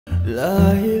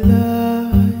La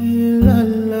ilaha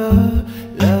illallah,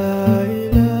 la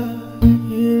ilaha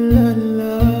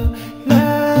illallah, la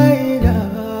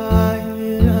ilaha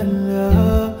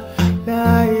illallah,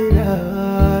 la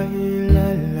ilaha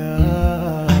illallah,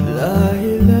 la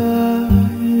ilaha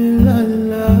illallah,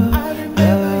 la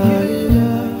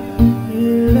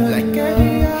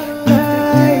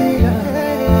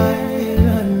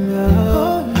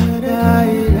ilaha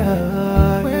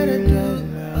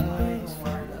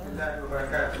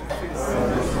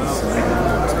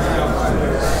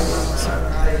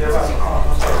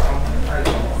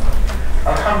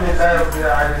Alhamdulillah Rabbil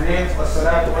Alameen,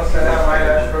 wassalatu wassalamu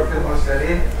ala ashrafil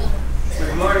mursaleen. We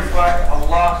glorify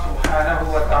Allah subhanahu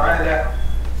wa ta'ala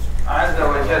azza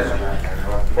wa jalla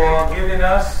for giving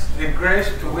us the grace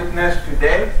to witness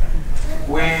today.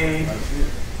 We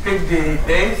picked the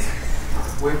dates,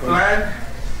 we planned,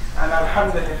 and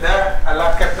alhamdulillah,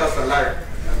 Allah kept us alive.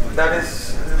 That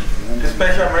is the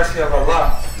special mercy of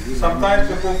Allah. Sometimes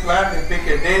people plan, they pick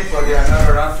a date, but they are not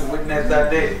around to witness that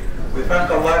day. We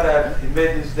thank Allah that He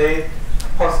made this day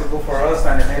possible for us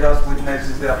and He made us witness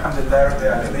this day. Alhamdulillah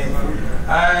Rabbil Alameen.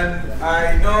 And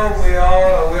I know we are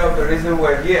all aware of the reason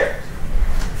we're here.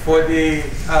 For the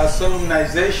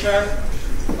solemnization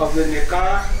of the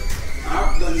nikah,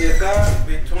 the nikah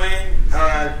between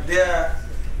our dear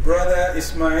brother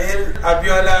Ismail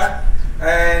Abiola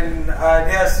and our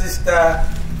dear sister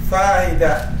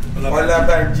Faidat.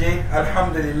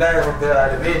 Alhamdulillah Rabbil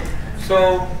Alameen.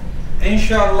 So,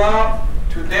 inshallah,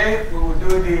 today we will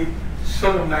do the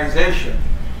solemnization.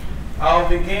 I'll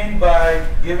begin by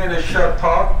giving a short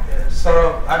talk, sort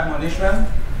of admonition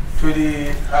to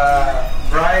the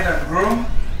bride and groom,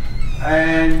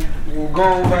 and we'll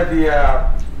go over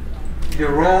the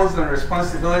roles and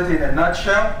responsibility in a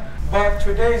nutshell. But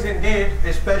today is indeed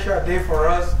a special day for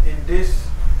us in this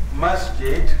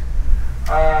masjid.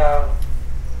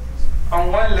 On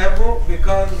one level,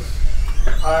 because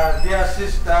dear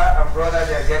sister and brother,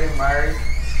 they are getting married.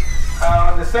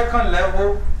 On the second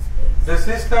level, the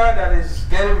sister that is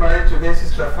getting married today,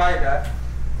 Sister Faidat,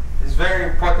 is very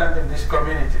important in this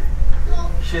community.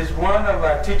 She's one of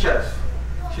our teachers.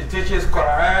 She teaches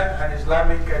Quran and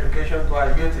Islamic education to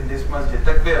our youth in this masjid.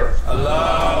 Takbir.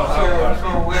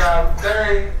 So we are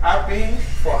very happy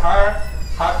for her,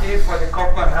 happy for the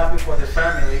couple, and happy for the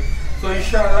family. So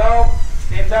inshallah,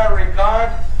 in that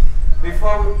regard,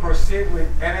 before we proceed with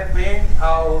anything,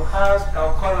 I'll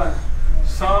call on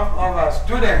some of our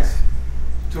students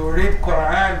to read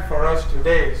Quran for us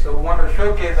today. So we want to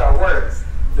showcase our work,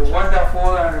 the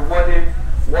wonderful and rewarding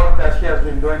work that she has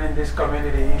been doing in this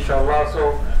community, inshallah.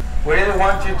 So we really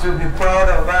want you to be proud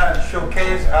of her and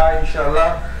showcase her,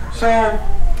 inshallah. So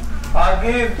I'll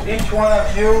give each one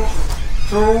of you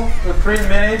 2 to 3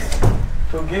 minutes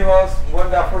to give us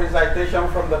wonderful recitation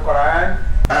from the Quran.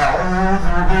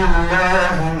 أعوذ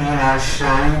بالله من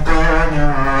الشيطان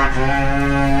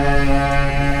الرجيم.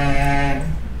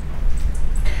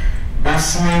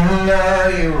 بسم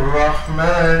الله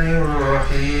الرحمن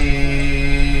الرحيم.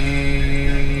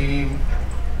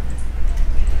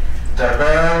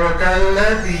 تبارك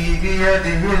الذي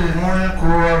بيده الملك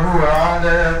وهو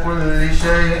على كل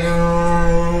شيء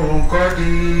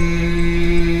قدير.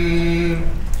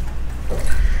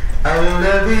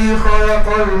 الذي خلق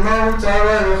الموت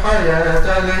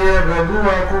والحياة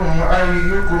ليبلوكم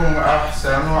أيكم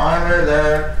أحسن عملا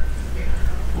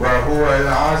وهو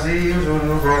العزيز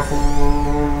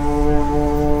الغفور.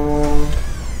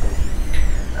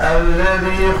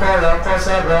 الذي خلق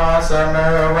 7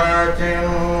 سماوات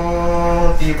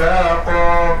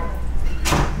طباقا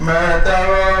ما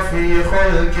ترى في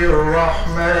خلق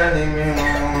الرحمن من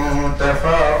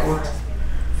تفاوت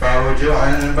فارجع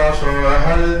البصر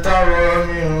هل ترى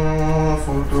من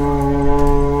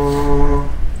فتور.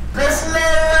 بسم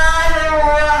الله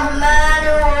الرحمن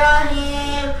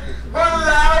الرحيم. قل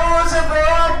أعوذ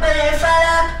برب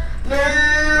الفلق من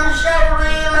شر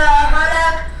ما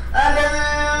خلق ومن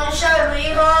شر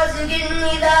غاسق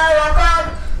إذا وقب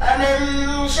ومن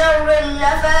شر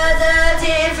النفاثات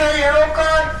في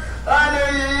العقد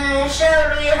ومن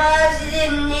شر حاسد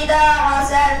إذا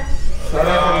حسد.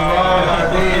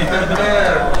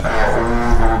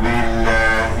 أعوذ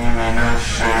بالله من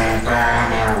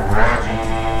الشيطان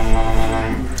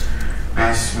الرجيم.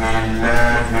 بسم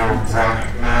الله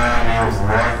الرحمن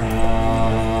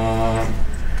الرحيم.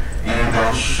 إذا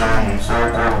الشمس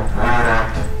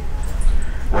كورت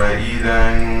وإذا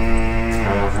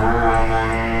النجوم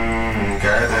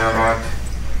انكدرت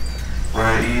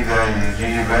وإذا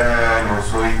الجبال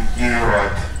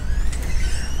سيرت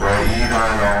وإذا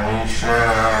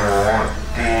العشار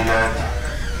عطلت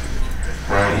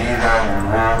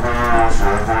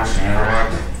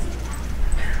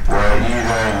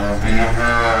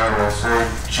بها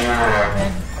وسجرت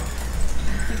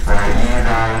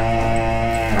فإذا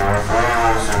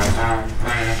النفوس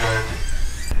زوجت.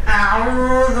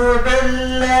 أعوذ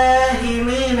بالله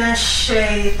من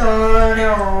الشيطان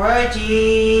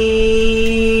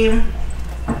الرجيم.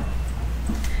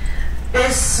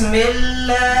 بسم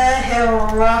الله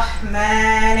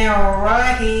الرحمن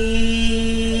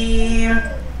الرحيم.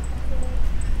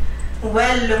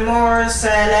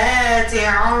 والمرسلات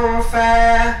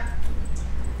عرفا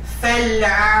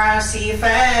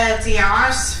فالعاصفات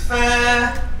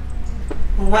عصفا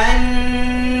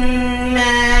والناشرات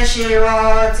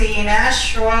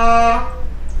نشرا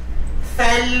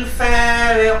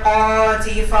فالفارقات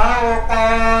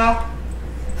فرقا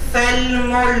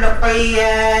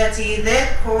فالملقيات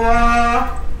ذكرا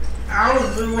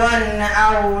عذوا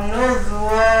أو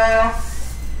نذرا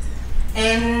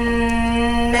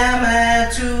إنما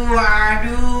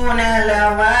توعدون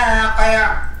لواقع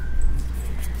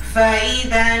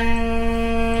فإذا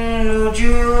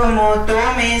النجوم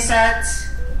طمست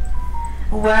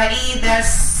وإذا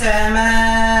السماء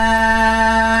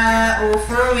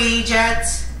فرجت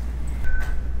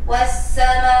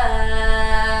والسماء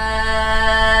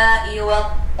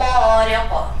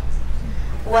والطارق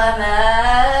وما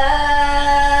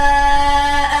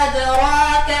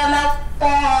أدراك ما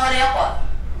الطارق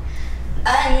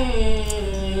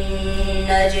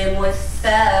النجم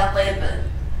الثاقب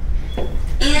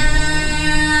إن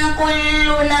كل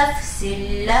نفس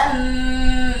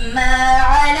لما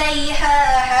عليها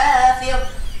حافظ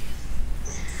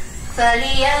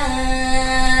فلينظر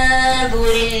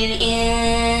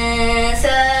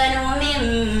الإنسان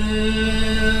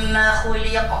مما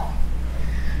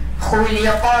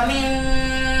خلق من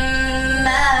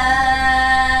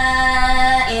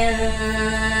ماء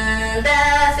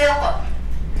دافق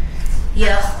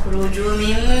يخرج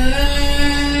من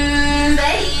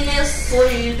بين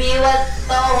الصلب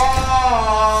والترائب.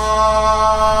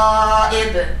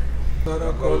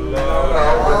 صدق الله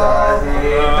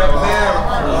العظيم.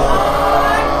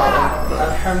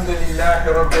 Alhamdulillah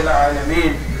Rabbil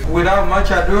Alameen. Without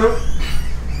much ado,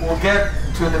 we'll get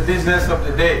to the business of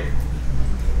the day.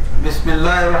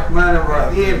 Bismillah ar-Rahman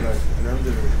ar-Rahim.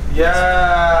 Ya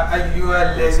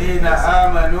ayyuha alladhina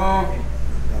amanu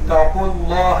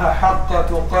taqullaha haqqa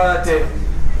tuqatih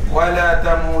wa la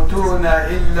tamutuna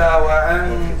illa wa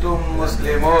antum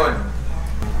muslimun.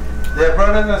 Dear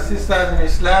brothers and sisters in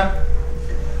Islam,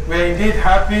 we are indeed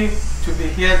happy to be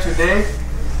here today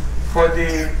for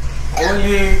the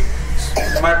only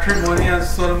matrimonial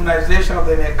solemnization of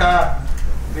the nikah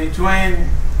between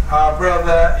our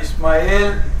brother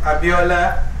Ismail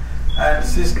Abiola and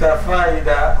sister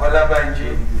Faidat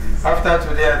Olabanji. After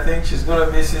today, I think she's going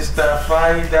to be sister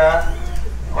Faidat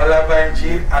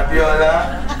Olabanji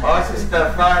Abiola or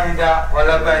sister Faidat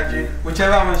Olabanji,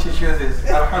 whichever one she chooses.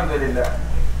 Alhamdulillah.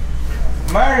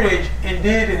 Marriage,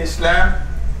 indeed, in Islam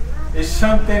is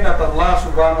something that Allah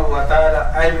subhanahu wa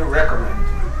ta'ala highly recommends.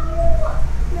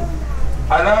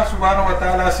 Allah subhanahu wa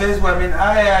ta'ala says, وَمِنْ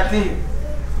آيَاتِهِ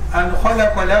أَنْ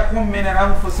خَلَقَ لَكُم مِّنْ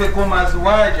أَنفُسِكُمْ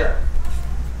أَزْوَاجًا.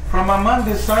 From among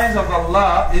the signs of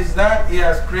Allah is that He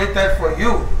has created for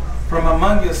you from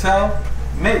among yourself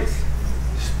mates,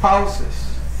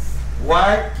 spouses.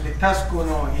 Why?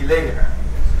 لِتَسْكُنُوا إِلَيْهَا.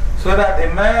 So that a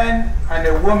man and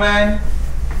a woman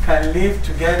can live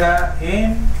together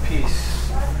in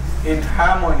peace, in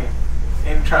harmony,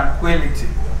 in tranquility.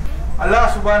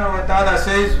 Allah subhanahu wa ta'ala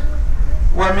says,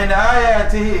 وَمِنْ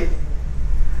آيَاتِهِ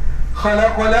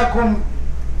خَلَقَ لَكُم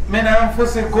مِّنْ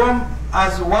أَنفُسِكُمْ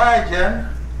أَزْوَاجًا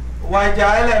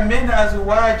وَجَعَلَ مِنْ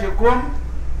أَزْوَاجِكُمْ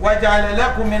وَجَعَلَ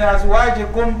لَكُم مِّنْ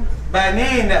أَزْوَاجِكُمْ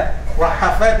بَنِينَ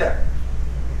وَحَفَدًا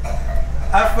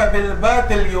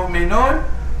أَفَبِالْبَاطِلِ يُؤْمِنُونَ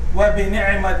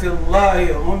وَبِنِعْمَةِ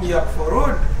اللَّهِ هُمْ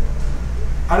يَكْفُرُونَ.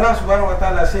 Allah subhanahu wa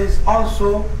ta'ala says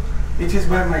also, it is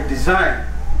by my design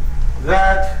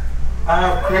that I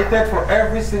have created for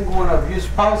every single one of you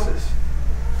spouses.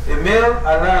 A male,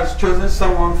 Allah has chosen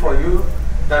someone for you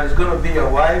that is going to be your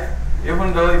wife,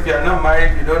 even though if you are not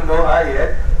married, you don't know her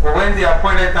yet. But when the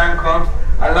appointed time comes,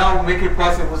 Allah will make it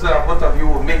possible so that both of you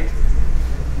will meet.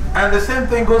 And the same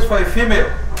thing goes for a female.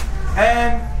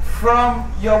 And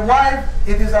from your wife,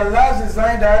 it is Allah's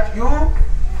design that you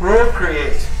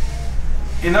procreate.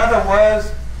 In other words,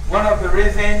 one of the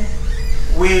reasons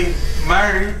we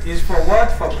marry is for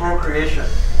what? For procreation,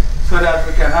 so that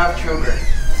we can have children.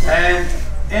 And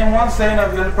in one saying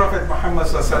of the Prophet Muhammad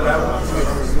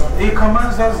ﷺ, he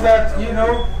commands us that,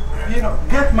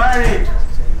 get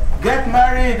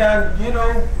married and,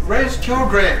 raise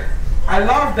children. I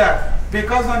love that,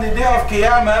 because on the day of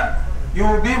Qiyamah, you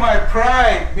will be my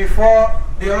pride before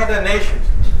the other nations.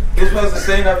 This was the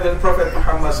saying of the Prophet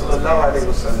Muhammad sallallahu alaihi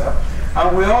wasallam.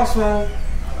 And we also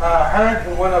heard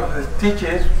in one of the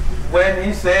teachings when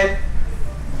he said,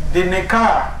 the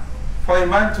nikah for a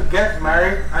man to get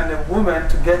married and a woman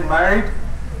to get married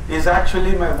is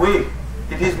actually my way.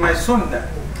 It is my sunnah.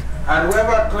 And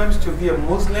whoever claims to be a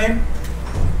Muslim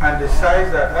and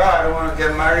decides that, I don't want to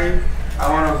get married, I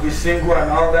want to be single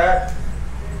and all that,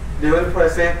 the Holy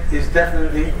Prophet said is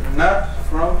definitely not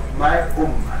from my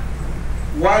ummah.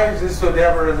 Why is this so,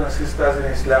 dear brothers and sisters in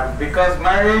Islam? Because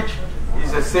marriage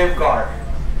is a safeguard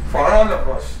for all of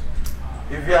us.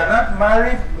 If you are not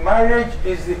married, marriage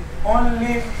is the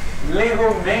only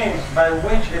legal means by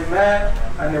which a man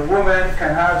and a woman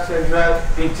can have sexual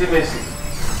intimacy.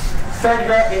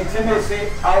 Sexual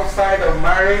intimacy outside of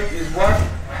marriage is what?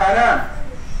 Haram.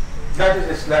 That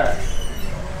is Islam.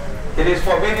 It is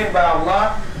forbidden by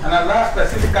Allah, and Allah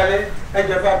specifically, by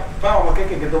the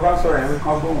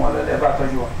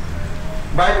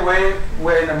way,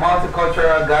 we're in a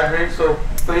multicultural gathering, so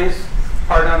please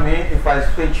pardon me if I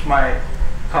switch my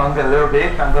tongue a little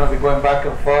bit. I'm going to be going back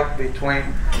and forth between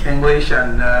English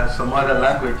and some other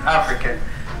language, African,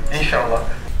 inshallah.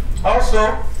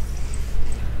 Also,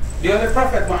 the Holy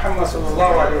Prophet Muhammad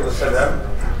sallallahu alaihi wasallam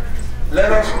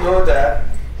let us know that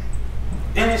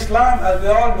in Islam, as we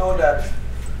all know that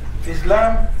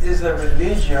Islam is a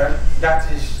religion that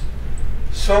is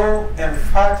so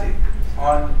emphatic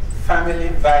on family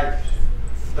values.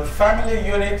 The family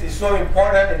unit is so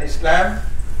important in Islam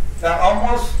that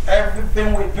almost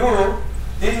everything we do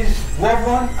is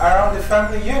woven around the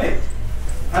family unit.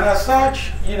 And as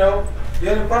such, the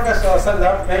Holy Prophet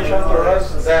ﷺ mentioned to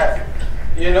us that,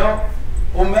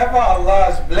 whomever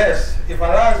Allah has blessed, if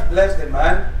Allah has blessed a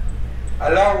man,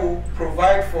 Allah will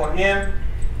provide for him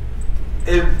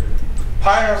a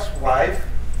pious wife,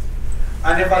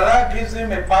 and if Allah gives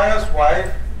him a pious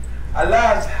wife, Allah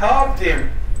has helped him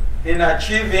in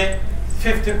achieving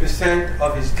 50%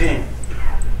 of his deen.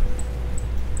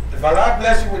 If Allah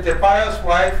bless you with a pious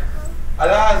wife,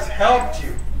 Allah has helped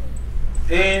you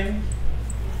in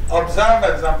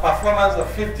observance and performance of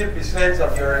 50%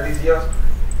 of your religious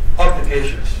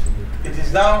obligations. It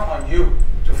is now on you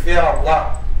to fear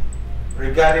Allah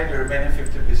regarding the remaining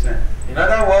 50%. In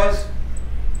other words,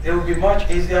 it will be much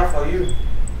easier for you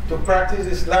to practice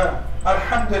Islam.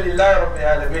 Alhamdulillah Rabbil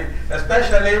Alameen.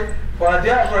 Especially for our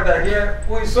dear brother here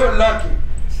who is so lucky.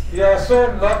 You are so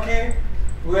lucky.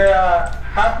 We are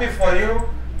happy for you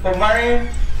for marrying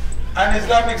an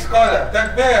Islamic scholar.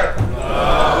 Takbir.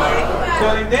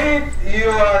 So indeed, you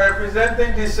are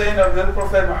representing the saying of the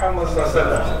Prophet Muhammad sallallahu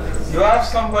alaihi wasallam. You have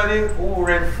somebody who will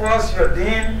reinforce your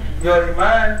deen, your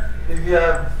iman. If you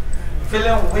are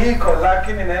feeling weak or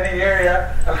lacking in any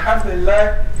area,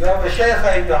 alhamdulillah, you have a shaykh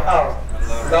in your house.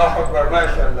 Allahu Akbar,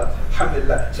 mashallah,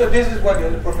 alhamdulillah. So this is what the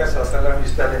Holy Prophet ﷺ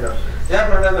is telling us. Dear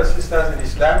brothers and sisters in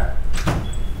Islam,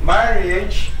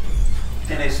 marriage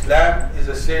in Islam is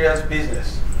a serious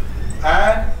business.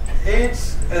 And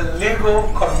it's a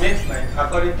legal commitment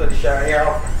according to the Sharia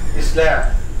of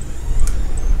Islam.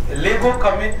 A legal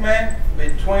commitment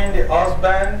between the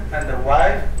husband and the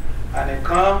wife, and it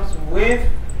comes with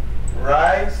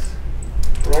rights,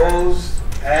 roles,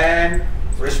 and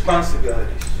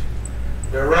responsibilities.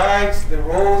 The rights, the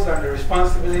roles, and the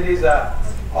responsibilities are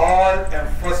all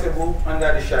enforceable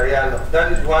under the Sharia law.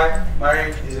 That is why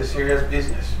marriage is a serious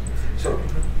business. So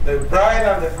the bride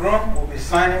and the groom will be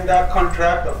signing that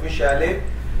contract officially.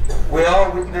 We're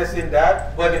all witnessing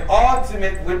that. But the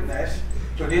ultimate witness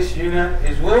to this union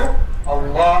is who?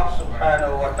 Allah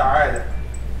subhanahu wa ta'ala.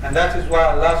 And that is why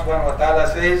Allah subhanahu wa ta'ala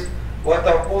says,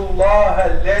 وَاتَقُوا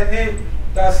اللَّهَ الَّذِي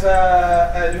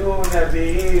تَسَاءَلُونَ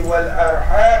بِهِ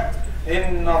وَالْأَرْحَامَ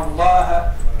إِنَّ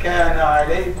اللَّهَ كَانَ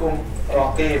عَلَيْكُمْ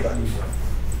رَقِيبًا.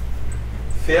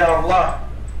 Fear Allah.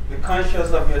 Be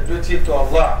conscious of your duty to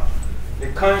Allah. Be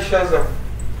conscious of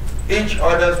each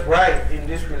other's right in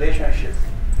this relationship.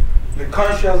 Be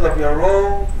conscious of your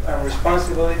role and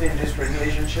responsibility in this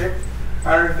relationship.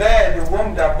 And revere the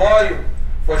womb that bore you.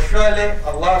 For surely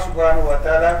Allah subhanahu wa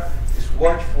ta'ala is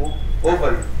watchful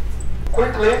over you.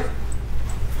 Quickly,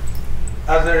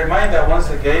 as a reminder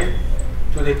once again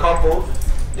to the couple,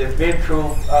 they've been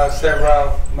through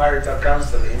several marital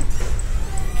counseling.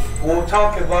 We'll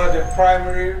talk about the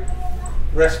primary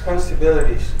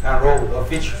responsibilities and role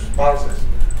of each spouses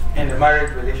in the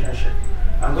marriage relationship.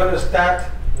 I'm going to start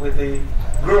with the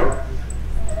groom.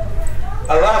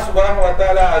 Allah subhanahu wa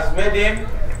ta'ala has made him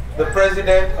the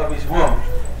president of his home.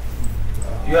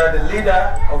 You are the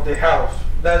leader of the house.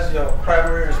 That's your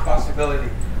primary responsibility.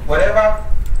 Whatever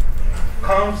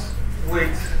comes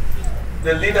with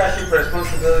the leadership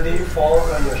responsibility falls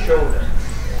on your shoulders.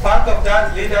 part of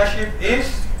that leadership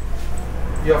is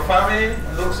your family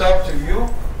looks up to you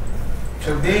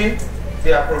to be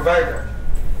their provider.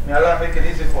 May Allah make it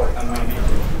easy for you.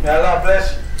 May Allah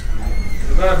bless you.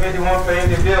 You're going to be the one paying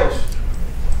the bills.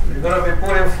 You're going to be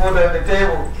putting food on the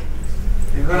table.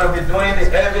 You're going to be doing the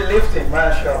heavy lifting,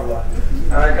 mashallah.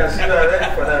 I can see you are ready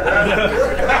for that.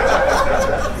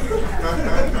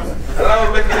 Allah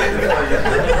will make it easy for you.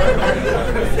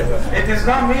 It is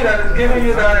not me that is giving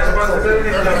you that responsibility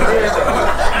to the Creator.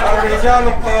 الرجال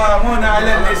قوامون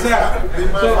على النساء.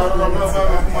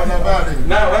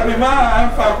 Now, وَبِمَا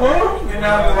أَنْفَقُوا مِنْ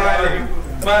أَمْوَالِهِمْ.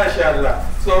 MashaAllah.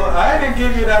 So I didn't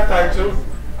give you that title.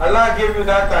 Allah gave you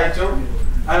that title,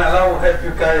 and Allah will help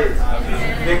you carry it.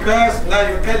 Because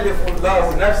لَا يُكَلِّفُ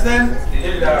اللَّهُ نَفْسًا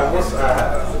إِلَّا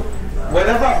وُسْعَهَا.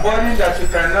 Whatever burden that you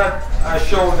cannot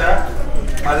shoulder,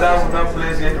 Allah will not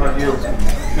place it on you.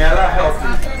 May Allah help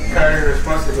you carry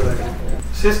responsibility.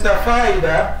 Sister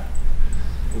Faidat,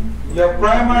 your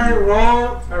primary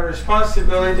role and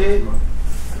responsibility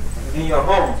in your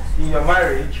home, in your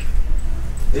marriage,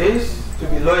 is to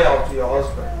be loyal to your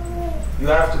husband. You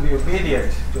have to be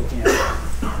obedient to him.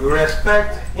 You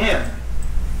respect him.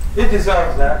 He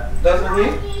deserves that, doesn't he?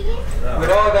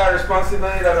 With all that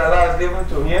responsibility that Allah has given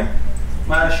to him,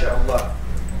 mashallah.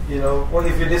 You know, well,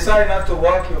 if you decide not to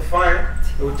work, you're fine.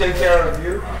 He will take care of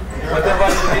you. Whatever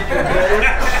you need, you get it.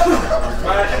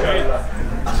 Mashallah.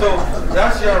 So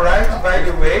that's your right, by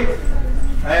the way,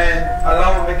 and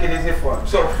Allah will make it easy for him.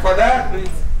 So for that,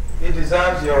 he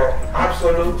deserves your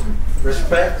absolute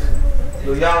respect,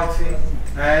 loyalty,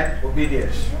 and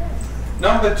obedience.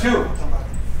 Number 2,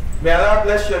 may Allah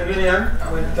bless your union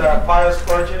with pious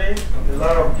progeny, a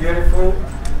lot of beautiful,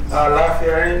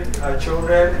 life-bearing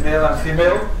children, male and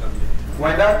female.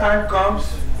 When that time comes,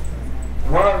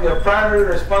 one of your primary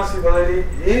responsibility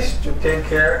is to take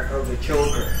care of the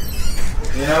children.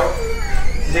 You know,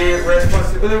 the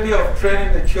responsibility of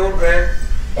training the children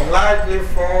largely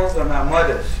falls on our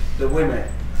mothers, the women,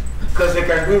 because they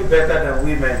can do it better than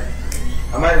women.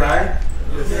 Am I lying?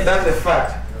 That's a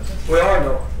fact. We all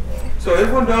know. So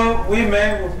even though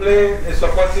women will play a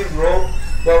supportive role,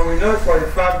 but we know for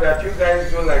a fact that you guys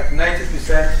do like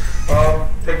 90% of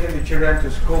taking the children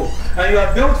to school. And you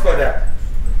are built for that.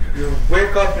 You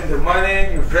wake up in the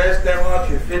morning, you dress them up,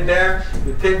 you feed them,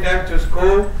 you take them to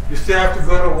school, you still have to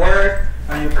go to work,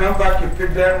 and you come back, you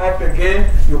pick them up again,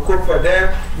 you cook for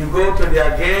them, you go to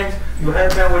their games, you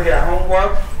help them with their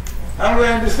homework. And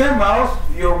we're in the same house,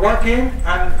 you're working,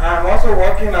 and I'm also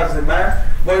working as a man,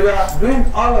 but you are doing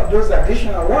all of those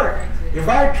additional work. If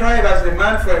I tried as a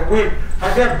man for a week,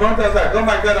 I get burnt out like, oh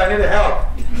my God, I need help.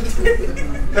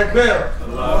 Takbir.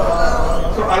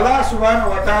 So Allah subhanahu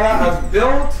wa ta'ala has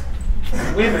built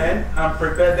women and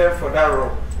prepared them for that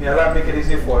role. May Allah make it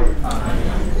easy for you.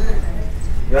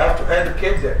 You have to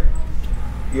educate them.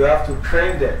 You have to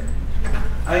train them.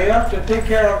 And you have to take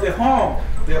care of the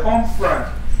home front.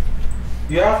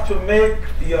 You have to make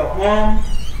your home,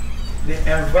 the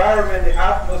environment, the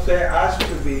atmosphere has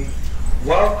to be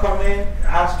welcoming,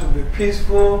 has to be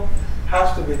peaceful,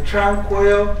 has to be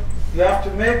tranquil. You have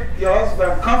to make your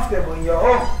husband comfortable in your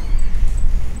home.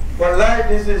 But like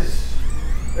this is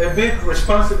a big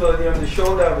responsibility on the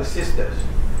shoulder of the sisters.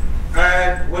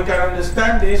 And we can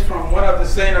understand this from one of the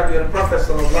sayings of the Prophet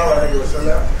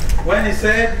ﷺ, when he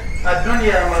said,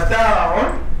 "Ad-dunya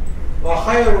mata'un wa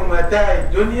khayru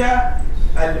mata'i dunya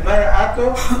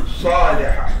al-mar'atu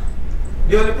salihah."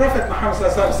 The Holy Prophet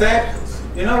Muhammad ﷺ said,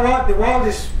 you know what, the world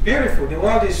is beautiful, the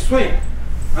world is sweet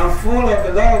and full of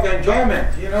a lot of enjoyment,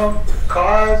 you know,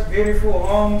 cars, beautiful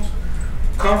homes,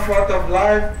 comfort of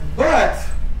life, but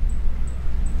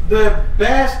the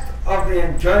best of the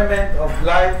enjoyment of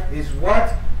life is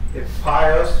what? A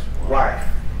pious wife.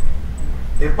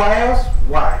 A pious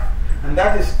wife. And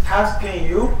that is tasking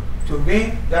you to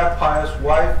be that pious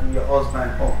wife in your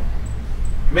husband's home.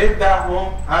 Make that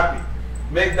home happy.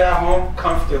 Make that home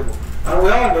comfortable. And we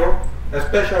all know,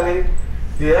 especially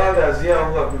the elders here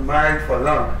who have been married for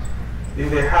long, if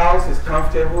the house is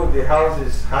comfortable, if the house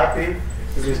is happy,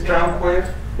 if it's tranquil,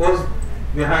 who's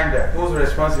behind that? Who's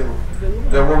responsible?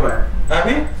 The woman.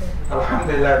 Abi?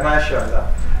 Alhamdulillah, mashallah.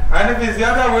 And if it's the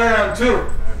other way around too,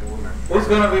 who's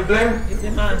going to be blamed? It's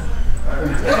the man.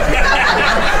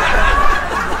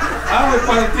 I'm a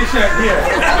politician here.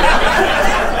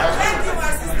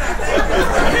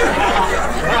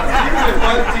 You're a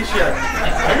politician.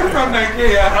 Are you from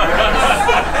Nigeria?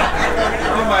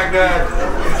 Oh my God.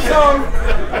 So,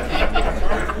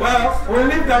 well, we'll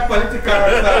leave that political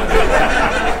stuff.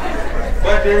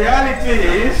 But the reality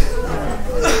is,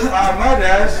 our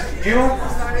mothers, you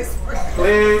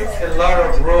play a lot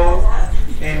of role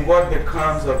in what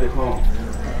becomes of the home.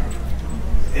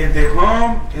 If the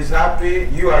home is happy,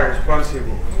 you are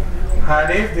responsible.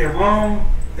 And if the home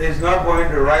is not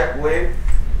going the right way,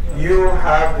 you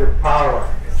have the power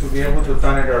to be able to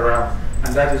turn it around.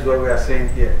 And that is what we are saying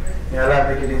here. May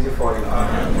Allah make it easy for you.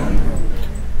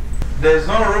 There's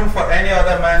no room for any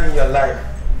other man in your life.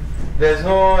 There's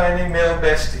no any male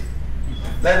bestie.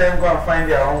 Let them go and find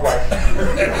their own wife.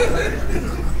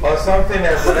 Or something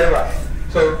else, whatever.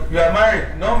 So you are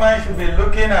married. No man should be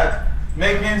looking at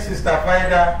making Sister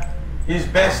Faidat his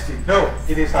bestie. No,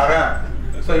 it is haram.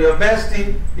 So your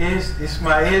bestie is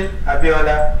Ismail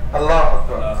Abiola. Allah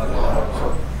Akbar.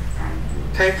 So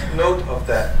take note of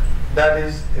that. That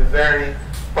is a very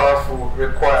powerful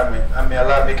requirement, and may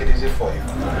Allah make it easy for you.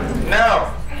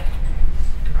 Now,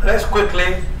 let's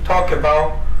quickly talk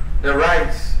about the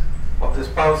rights of the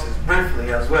spouses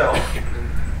briefly as well.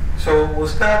 So we'll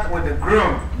start with the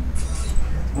groom.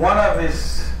 One of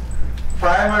his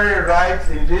primary rights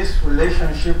in this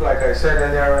relationship, like I said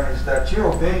earlier on, is that you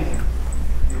obey him.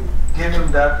 You give him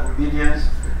that obedience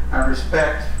and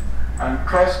respect and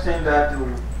trusting that he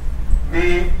will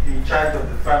be in charge of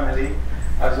the family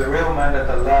as a real man that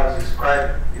Allah has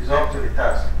described is up to the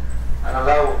task. And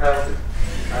Allah will help him.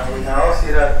 And we can all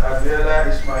see that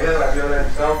Ismail Abiola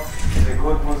himself is a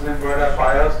good Muslim brother,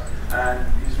 pious, and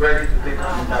he's ready to take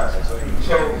on the task.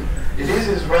 So it is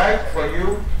his right for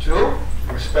you to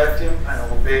respect him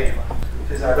and obey him. He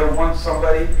says, I don't want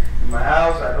somebody in my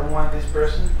house, I don't want this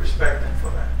person, respect him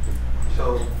for that.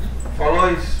 So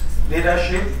follow his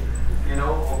leadership,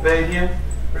 obey him,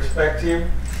 respect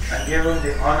him, and give him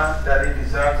the honor that he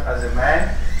deserves as a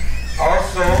man.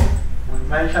 Also, we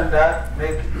mentioned that,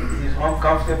 make his home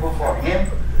comfortable for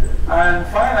him. And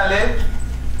finally,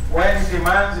 when he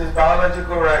demands his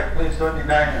biological right, please don't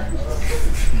deny him.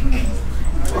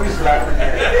 Who is laughing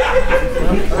at?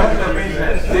 What's the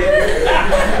business?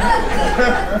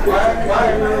 Why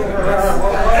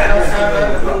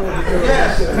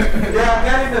yes, they are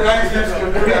getting the license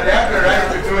to do that. They have the right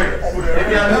to do it. If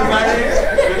they are not married,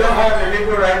 they don't have the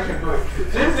legal right to do it.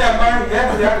 Since they are married,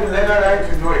 yes, they have the legal right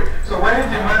to do it. So when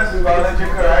he demands the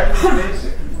biological right,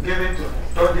 please give it to him.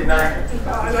 Don't deny him.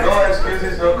 No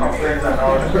excuses, no complaints and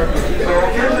all that. So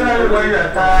occasionally when you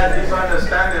are tired, please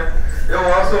understand him. They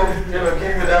will also give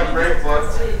you that break, but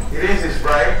it is his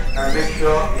right, and make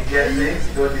sure he gets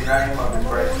it. Don't deny him of his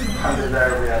right. Under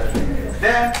that reality.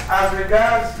 Then, as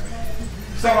regards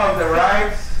some of the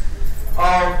rights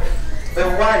of the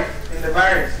wife in the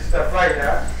marriage, Sister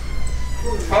Faidat,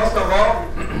 first of all,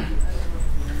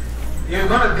 you're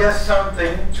going to get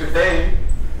something today,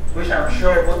 which I'm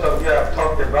sure both of you have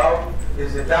talked about,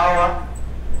 is the dawah.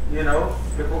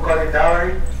 People call it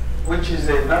dowry, which is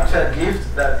a nuptial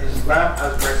gift that Islam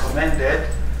has recommended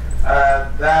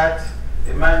that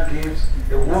a man gives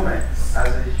a woman as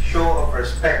a show of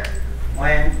respect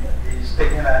when he's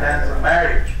taking her hand in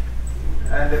marriage.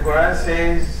 And the Quran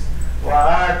says,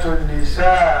 وَآتُوا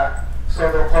النِّسَاءَ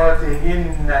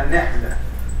صَدُقَاتِهِنَّ نِحْلًا.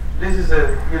 This is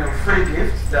a free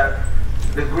gift that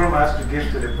the groom has to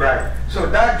give to the bride. So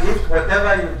that gift,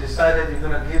 whatever you've decided you're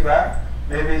going to give her,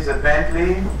 maybe it's a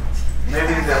Bentley,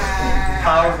 maybe the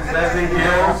house is Beverly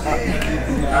Hills,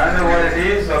 I don't know what it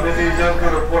is, or maybe you just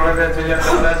going to put $100 million in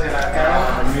her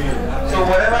account. So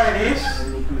whatever it is,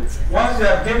 once you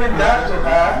have given that to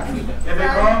her, it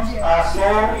becomes our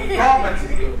sole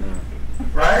property.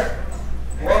 Right?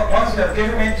 Well, once you have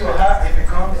given it to her, it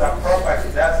becomes our property.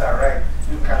 That's our right.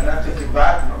 You cannot take it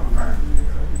back from her.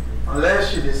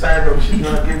 Unless she decides that she's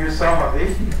going to give you some of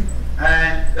it,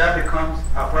 and that becomes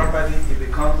our property, it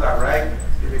becomes our right,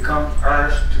 it becomes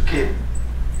ours to keep.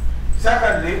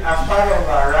 Secondly, as part of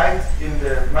our right in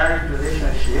the marriage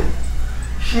relationship,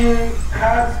 she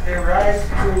has a right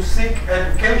to seek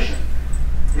education.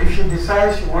 If she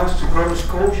decides she wants to go to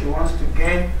school, she wants to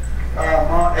gain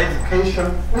more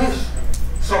education, please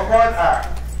support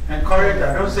her, encourage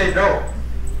her, don't say no.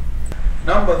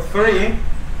 Number 3,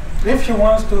 if she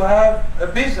wants to have a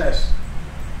business,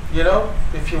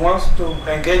 if she wants to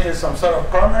engage in some sort of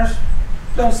commerce,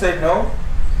 don't say no.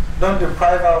 Don't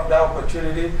deprive her of that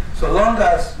opportunity, so long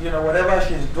as whatever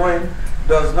she's doing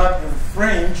does not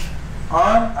infringe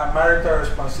on her marital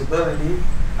responsibility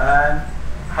and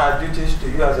her duties to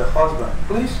you as a husband.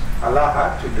 Please allow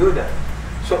her to do that.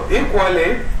 So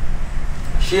equally,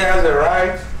 she has a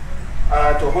right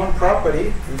to own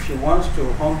property. If she wants to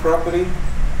own property,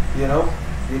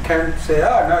 you can't say,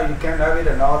 oh no, you can't have it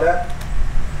and all that.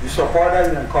 You support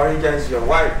her, you encourage her as your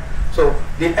wife. So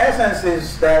the essence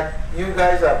is that you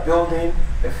guys are building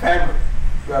a family.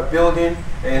 You are building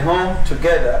a home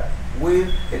together with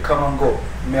a common goal.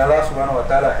 May Allah subhanahu wa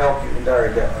ta'ala help you in that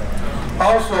regard.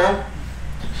 Also,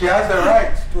 she has the right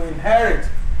to inherit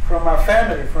from her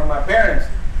family, from her parents.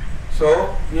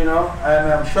 So, you know,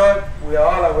 and I'm sure we are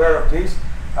all aware of this,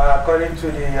 according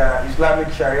to the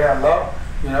Islamic Sharia law.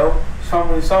 You know,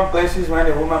 in some places when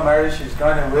a woman marries, she's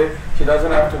gone away, she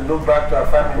doesn't have to look back to her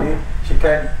family, she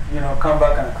can, you know, come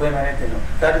back and claim anything.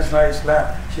 That is not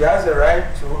Islam. She has the right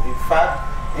to, in fact,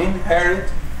 inherit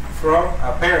from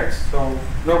her parents. So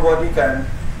nobody can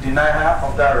deny her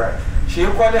of that right. She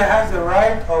equally has the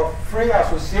right of free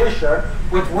association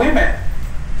with women.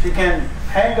 She can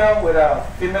hang out with her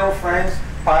female friends,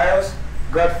 pious,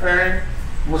 God-fearing,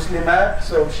 Muslimat,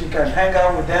 so she can hang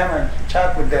out with them and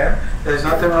chat with them. There's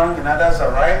nothing wrong in that. That's a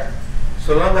right.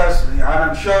 So long as, and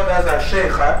I'm sure that's a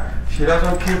sheikha, she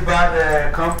doesn't keep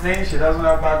bad company, she doesn't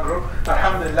have bad group.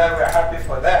 Alhamdulillah, we're happy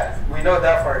for that. We know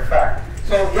that for a fact.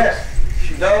 So yes,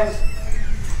 she does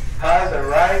has a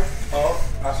right of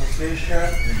association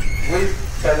with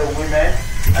fellow women,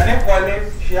 and equally,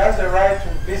 she has the right to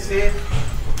visit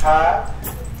her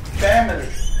family.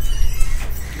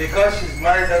 Because she's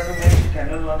married doesn't mean she can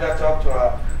no longer talk to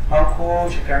her uncle,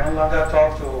 she can no longer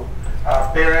talk to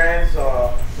her parents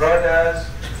or brothers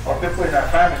or people in her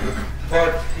family.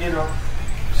 But, you know,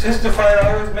 Sister Faidat,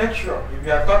 always make sure, if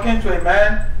you are talking to a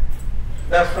man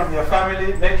that's from your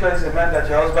family, make sure it's a man that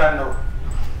your husband knows.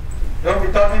 Don't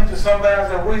be talking to somebody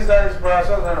and say, who is that? His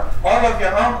brother? All of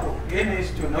your uncle, he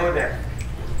needs to know them.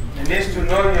 He needs to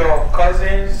know your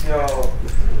cousins, your,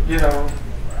 you know,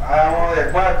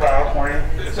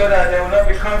 so that there will not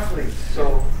be conflict.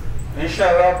 So,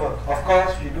 inshallah, but of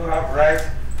course, you do have rights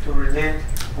to relate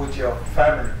with your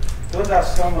family. Those are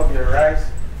some of your rights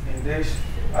in this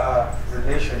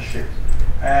relationship.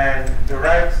 And the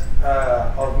rights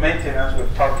of maintenance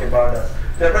we've talked about.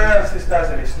 The brothers and sisters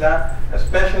in Islam,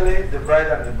 especially the bride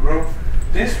and the groom,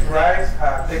 these rights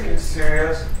are taken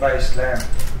serious by Islam.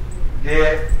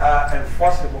 They are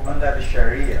enforceable under the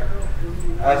Sharia.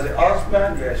 As a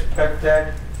husband, you're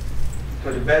expected,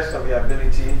 to the best of your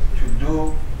ability, to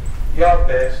do your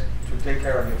best to take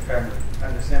care of your family.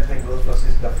 And the same thing goes for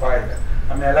Sister Faidat.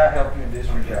 And may Allah help you in this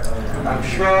regard. I'm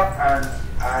sure and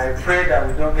I pray that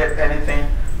we don't get anything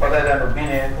other than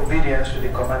obedience to the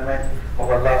commandment of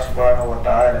Allah subhanahu wa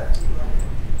ta'ala.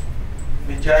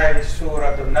 Bijai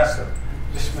Surah Al-Nasr.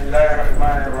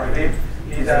 Bismillahirrahmanirrahim.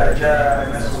 إذا جاء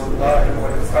نصر الله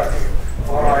والفتح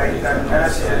ورأيت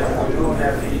الناس يدخلون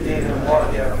في دين الله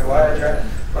أفواجا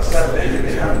فسبح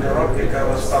بحمد ربك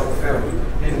واستغفره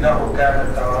إنه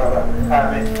كان توابا.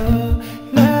 آمين.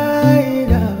 لا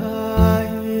إله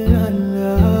إلا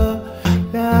الله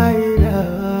لا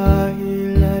إله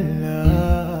إلا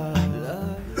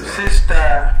الله.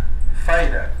 Sister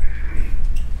Faidat,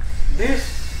 this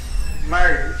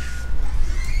marriage,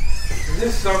 is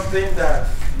this something that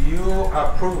you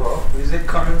approve of? Is it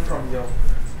coming from your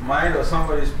mind or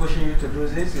somebody is pushing you to do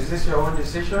this? Is this your own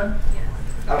decision? Yes.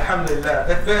 Alhamdulillah.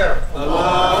 Akbar.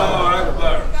 Allahu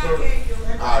Akbar.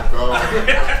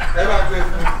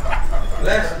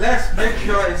 Let's make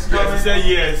sure it's coming. Say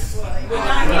yes. Is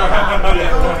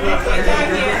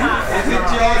it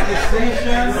your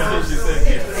decision?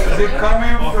 Is it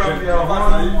coming from your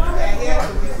own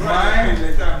mind?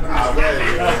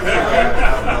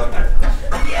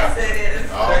 Yes, it is.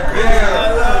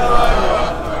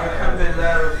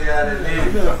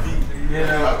 You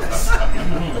know.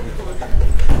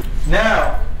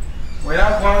 Now, we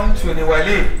are going to the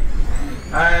wali,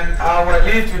 and our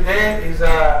wali today is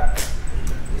their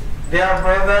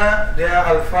brother, their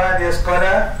alpha, their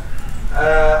scholar,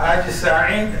 Haji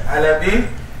Sa'id Alabi.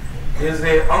 Is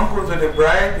the uncle to the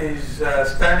bride. Is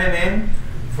standing in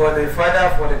for the father,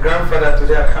 for the grandfather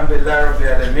today. Alhamdulillah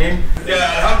Rabbil Alameen.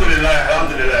 Yeah,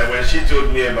 alhamdulillah. When she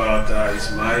told me about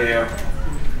Ismail,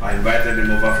 I invited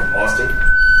him over from Austin,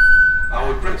 and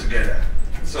we prayed together.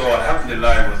 So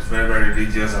alhamdulillah, it was very, very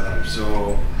religious, and I'm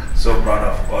so proud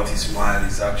of what Ismail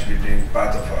is actually being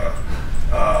part of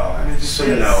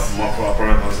sunnah of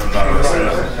Prophet.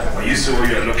 When you see what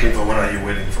you're looking for, what are you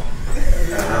waiting for?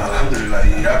 Alhamdulillah,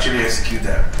 he actually executed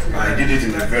that. He did it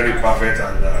in a very perfect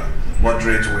and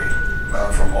moderate way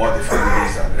from all the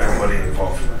families and everybody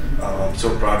involved. I'm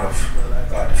so proud of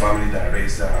the family that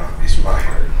raised Ismail.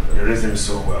 They raised him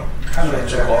so well. They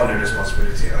took all the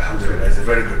responsibility. Alhamdulillah, he's a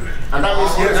very good man. And that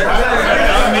was yes. He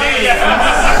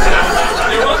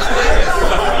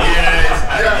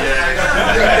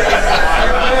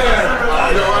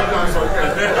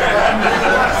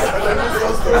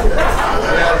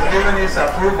has given his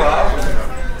approval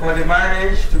for the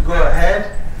marriage to go ahead.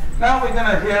 Now we're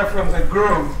going to hear from the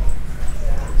groom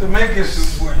to make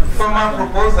his formal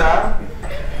proposal.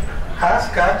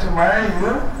 Ask her to marry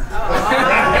you.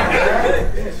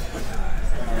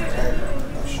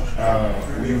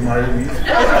 marry me?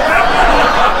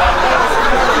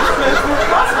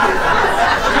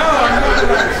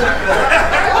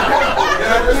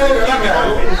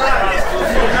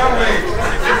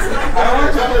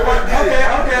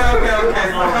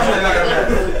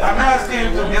 I'm not asking you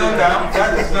to kneel down.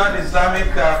 That is not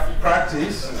Islamic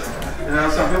practice. You know,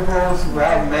 some people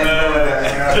have men over there.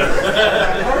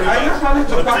 I just wanted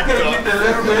to package it a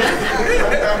little bit.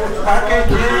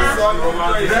 Package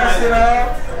it, dress it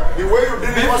up, The way you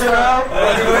did beef it up.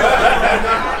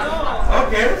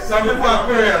 Okay, some people are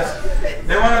curious.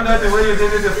 They want to know the way you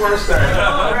did it the first time.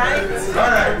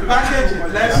 Alright, package it.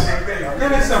 Let's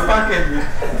give it some packaging.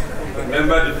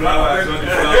 Remember the flowers, not the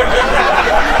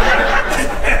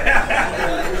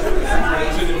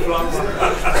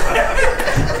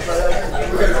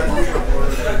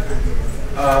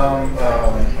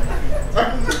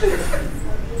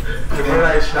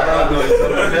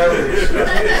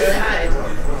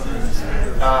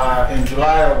In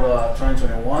July of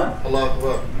 2021,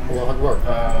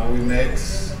 we met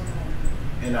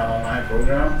in our online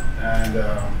program and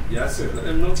yes, sir. Let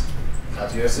them know.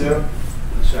 at USL,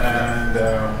 and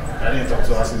I didn't talk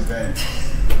to her since then.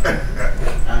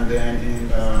 And then in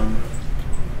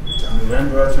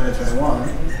November 2021,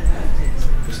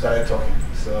 we started talking.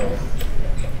 So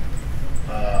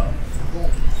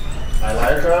I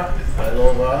like her, I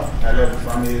love her, I love the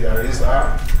family that raised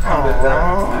her,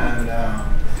 and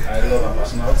I love her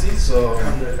personality. So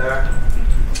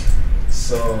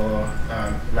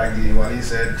like the Wali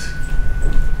said,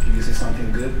 if you see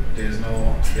something good, there's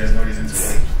no reason to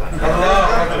wait.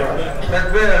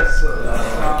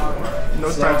 No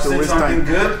So time I've to seen waste something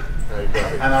time. good,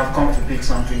 and I've come to pick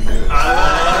something good.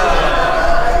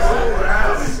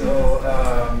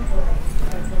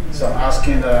 So I'm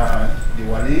asking the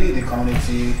Wali, the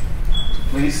community, to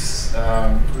please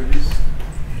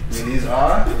release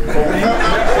her. We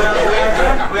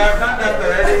have done that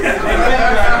already.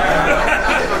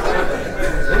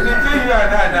 It's between you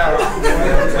and I now.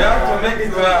 We have to make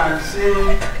it well and see.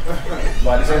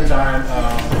 But at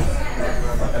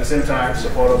the same time,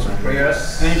 support us with prayers.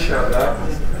 Inshallah.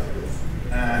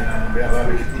 And we have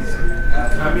make it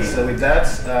easy. So with that,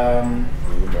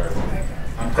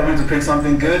 I'm coming to pick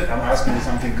something good. I'm asking you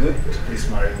something good. Please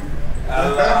marry me.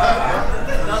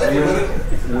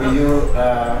 Will you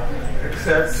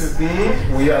Accept to be,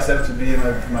 will you accept to be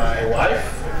my wife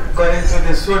according to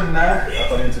the Sunnah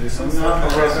according to the Sunnah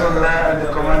of Rasulullah and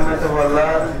the commandment of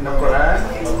Allah in the Quran?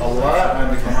 of Allah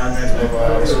and the commandment of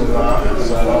Rasulullah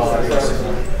sallallahu alaihi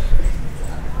wasallam?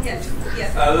 Yes.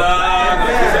 Yes. Allah,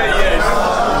 yes.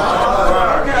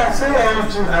 Okay, I say I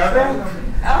want to now then.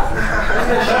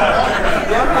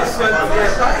 You're not sweating there.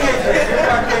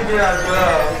 Package it as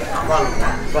well. Of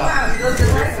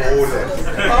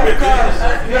course,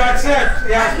 you accept.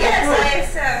 Yes, I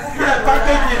accept. Yeah,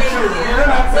 package it too. You don't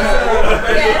have to say.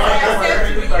 Yes, I accept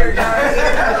to be your daughter.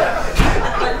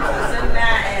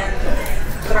 Sunnah and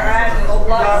Quran and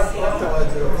Allah.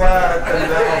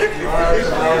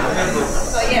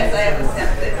 So yes, I have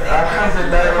accepted.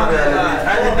 Alhamdulillah.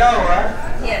 And the dawah?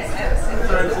 Yes, I have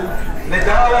accepted. The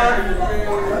dawah,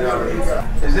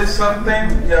 is this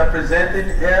something you are presenting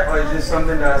here or is this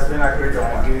something that has been agreed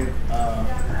upon?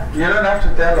 You don't have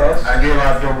to tell us. I gave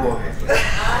her double.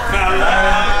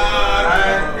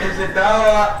 And is the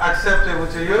dawah acceptable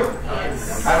to you?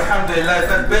 Yes. Alhamdulillah,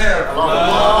 takbir.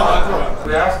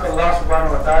 We ask Allah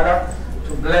subhanahu wa ta'ala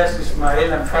to bless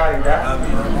Ismail and Faidat.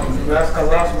 We ask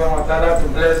Allah subhanahu wa ta'ala to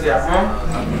bless their home.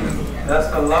 We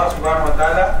ask Allah subhanahu wa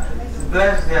ta'ala to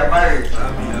bless their marriage.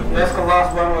 We ask Allah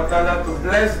subhanahu wa ta'ala to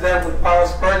bless them with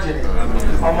pious progeny. We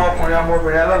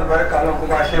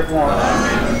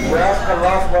ask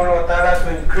Allah subhanahu wa ta'ala to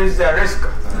increase their risk.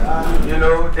 You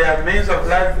know, their means of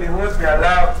livelihood, may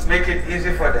Allah make it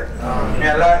easy for them. May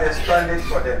Allah expand it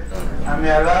for them. And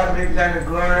may Allah make them a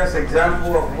glorious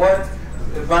example of what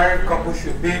a married couple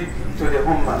should be to the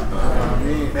ummah.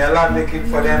 May Allah make it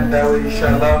for them that way,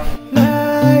 inshallah.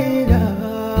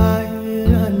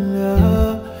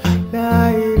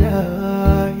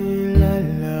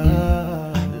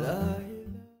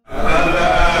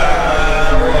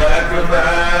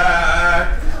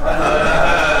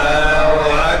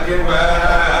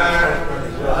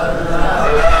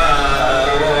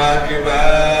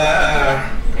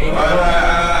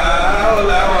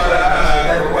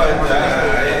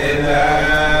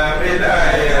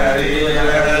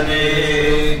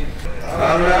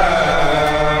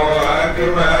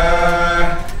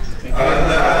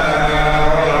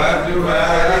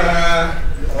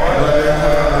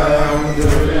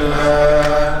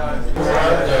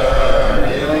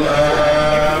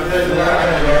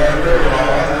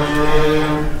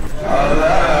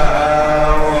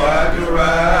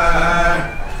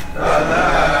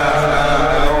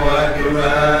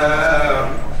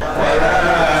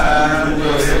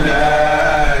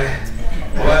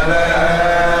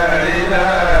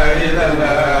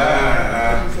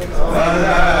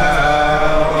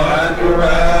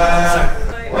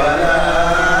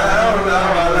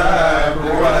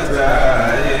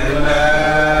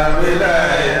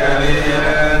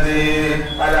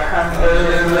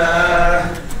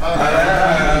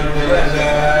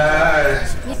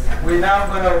 We're now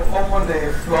going to open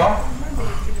the floor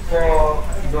for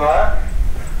dua.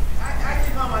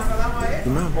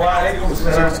 Wa alaikum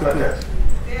salam.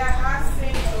 They are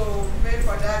asking to pay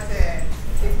for that the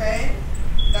pen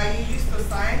that you used to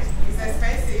sign. It's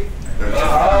expensive.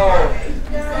 Oh,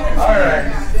 all right.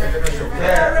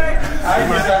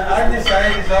 Yeah, I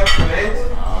decided it's up to late.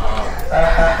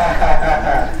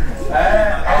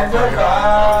 And look,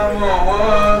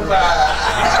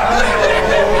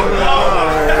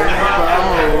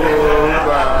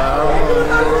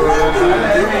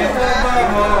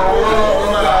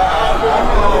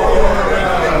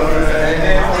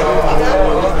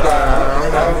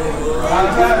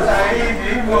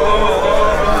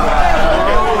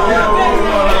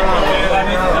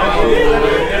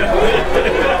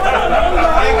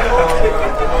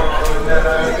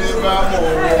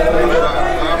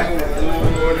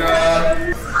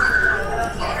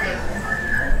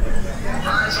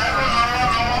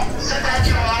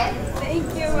 Thank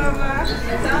you, Mama.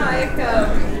 Assalamualaikum.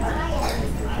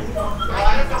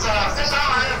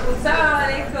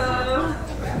 Assalamualaikum.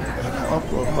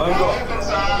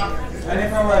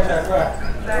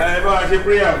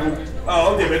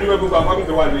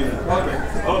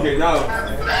 Okay, now.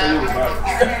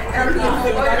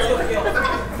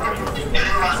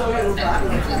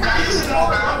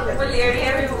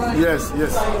 Yes,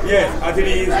 yes. Yes, at it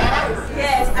is.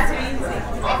 Yes, at easy.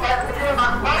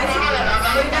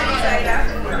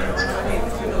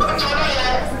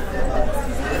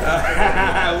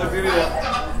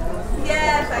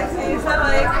 Yes, I see.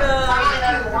 Assalamualaikum.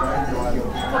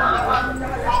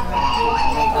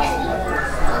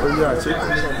 Oh yeah, check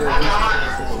this out there.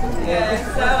 Yes,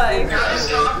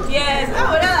 assalamualaikum. Yes,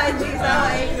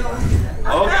 assalamualaikum.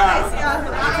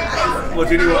 What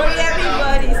do you Good want? morning,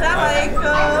 everybody.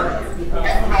 Assalamualaikum.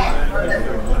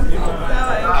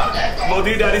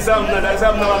 Moti dari sam na me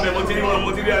moti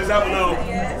dari sam now.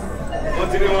 Yes.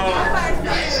 Moti dari mo. Yes,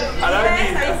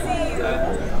 I see you.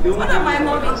 What are my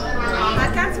mommy? I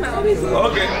can't my mommy.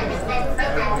 Okay.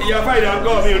 Iya Faidat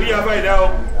go mi ori ya Faidat o.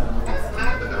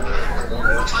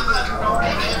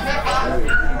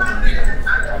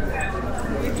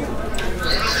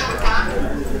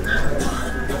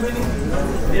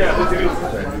 Yeah, moti dari.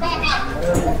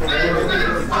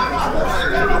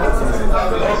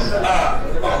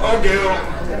 Okay.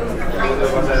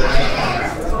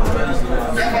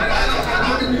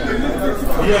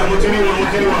 Yeah, moti dari.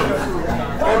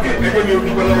 Okay, eke mi o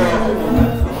dúpẹ́ lọ́wọ́.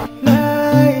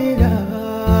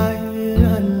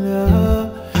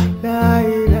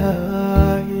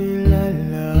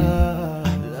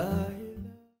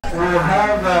 We'll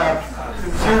have a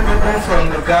few people from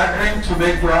the gathering to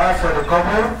make dua for the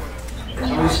couple.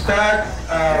 We'll start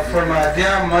from our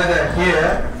dear mother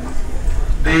here,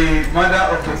 the mother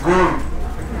of the groom.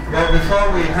 But before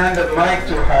we hand the mic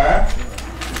to her,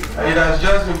 it has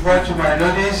just been brought to my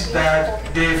notice that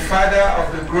the father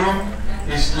of the groom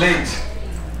is late.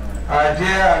 Our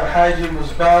dear Alhaji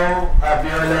Musbao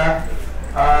Abiola,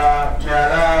 may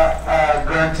Allah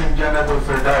grant him Jannah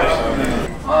al-Firdaus.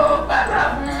 Oh,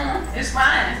 Baba,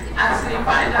 Ismail, àti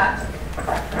Faidat.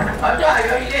 Ọjọ́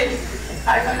ayọ̀ ilé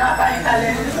ayọ̀ náà bá yín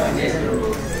kalẹ̀ lórúkọ Jésù.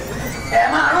 Ẹ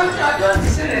máa rántí ọjọ́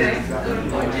ìsìn rere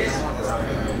lórúkọ Jésù.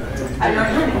 Ayọ̀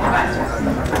yóò ní bàjẹ́.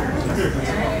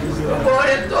 Gbogbo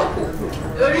oore tó kù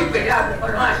lórí ìgbéyàwó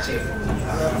Ọlọ́run àṣẹ fún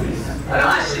mi.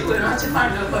 Ọlọ́run àṣẹ ìwé rántí máa ń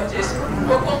lórúkọ Jésù.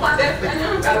 Gbogbo pàdé fẹ́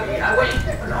nínú ìyàwó yìí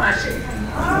Ọlọ́run àṣẹ.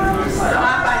 Ọlọ́run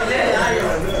á bá ilé ẹ̀ ayọ̀.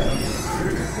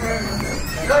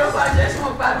 Lórúkọ Jésù mo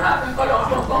gbàdúrà fún kọ́lọ́run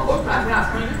tó kàn kó gbàdúrà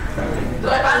fún yín. Tó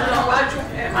ẹ bá ń lọ wájú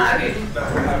ẹ máa rí i.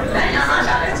 Lẹ́yìn a máa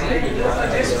ṣàlẹ́tìlẹ́yìn lórúkọ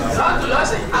Jésù. Lọ́ọ̀tún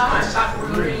lọ́sìn a máa ṣàkóso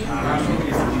lórí yín.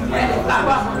 Ẹni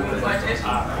gbàgbọ́ àwọn lórúkọ Jésù.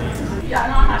 Ìyá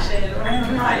náà máa ṣe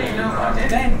nínú ayé lórúkọ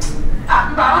Jésù.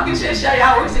 Àbúrò àwọn kì í ṣe iṣẹ́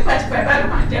ìyàwó tipẹ́tipẹ́ bẹ́ẹ̀ ló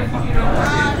máa jẹ́ fún yín lórúkọ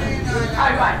Jésù.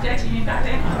 Ayọ̀ àjẹ́ ti yín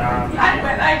dalẹ́.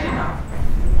 Láìpẹ́ láì jìnnà.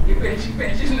 Ìpèjì náà.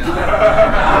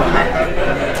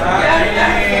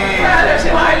 Ìyá ló ṣe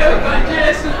wáyé lórúkọ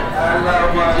Jésù.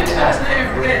 Jesus name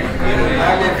pray. I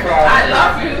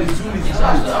love you.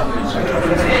 Jesus love you too.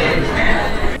 Amen.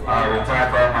 We thank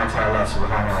Almighty Allah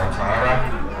subhanahu wa ta'ala.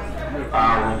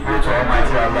 We pray to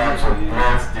Almighty Allah to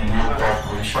bless the new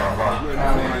couple, inshallah.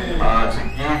 To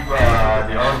give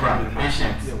the husband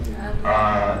patience in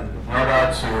order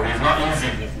to, it's not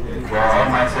easy for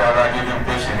Almighty Allah give him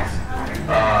patience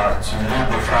to lead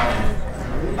the family.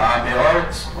 The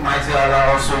Almighty Allah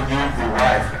also give the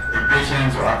wife the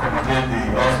patience to accommodate the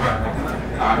husband.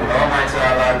 And the Almighty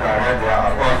Allah direct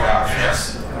all their affairs.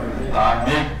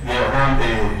 Make their home a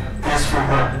peaceful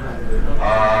home.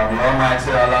 The Almighty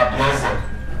Allah bless them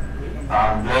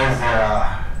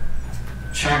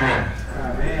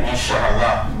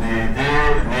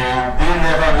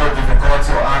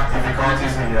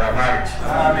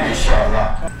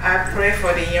I pray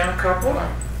for the young couple.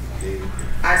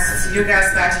 As you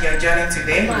guys start your journey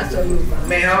today,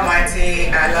 may Almighty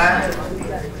Allah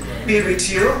be with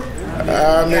you,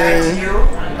 guide you,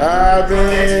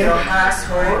 protect your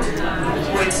household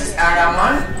with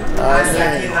Araman and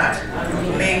Sakinat.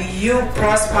 May you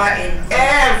prosper in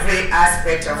every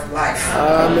aspect of life.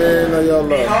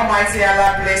 May Almighty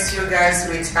Allah bless you guys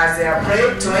with, as they are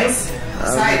praying, twins.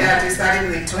 Faidat, we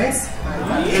started with twins,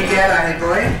 a girl and a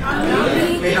boy.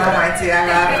 May Almighty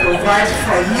Allah provide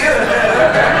for you.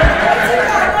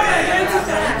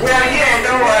 We are here,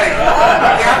 don't worry.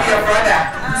 We have your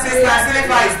brother. Sister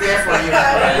Silifa is there for you.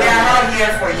 We are all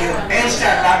here for you.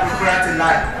 Inshallah, we grant a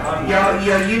lot.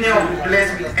 Your union will be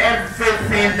blessed with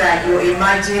everything that you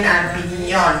imagine and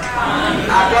beyond.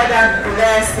 Our brother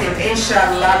bless him.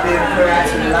 Inshallah, we grant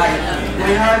a lot.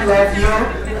 We all love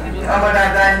you.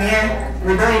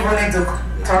 We don't even need to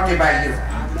talk about you.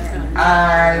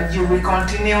 You will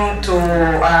continue to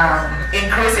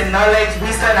increase in knowledge,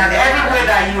 wisdom, and every way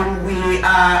that you will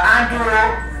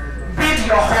build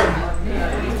your home.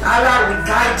 Allah will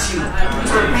guide you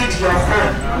to build your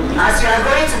home. As you are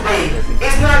going today,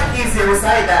 it's not easy with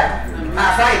Faidat.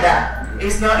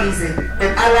 It's not easy,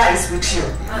 but Allah is with you.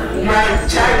 You are a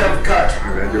child of God.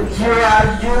 I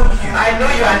know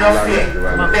you are not fair,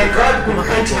 but God will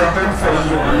build your home for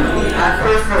you. I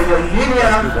pray for your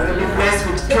union to be blessed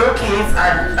with 2 kids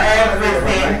and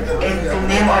everything. In the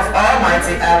name of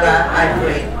Almighty Allah, I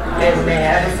pray.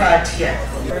 Amen.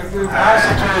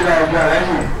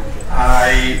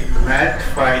 I met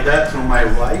Faidat through my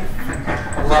wife.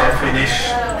 I finished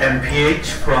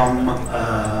MPH from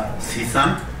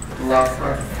CSUN.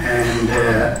 And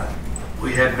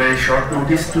we had very short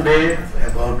notice today.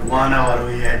 About 1 hour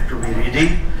we had to be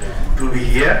reading to be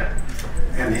here.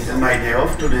 And this is my day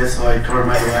off today, so I told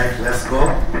my wife, let's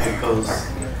go, because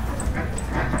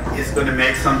it's going to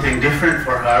make something different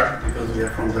for her, because we are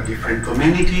from the different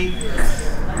community.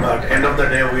 But end of the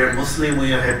day, we are Muslim, we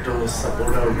have to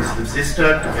support our Muslim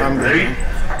sister to get married.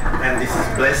 And this is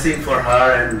blessing for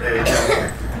her, and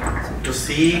to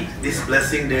see this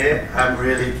blessing day, I'm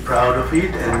really proud of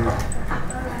it, and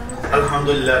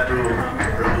Alhamdulillah to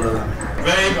Rabbul Alamin.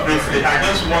 Very briefly, I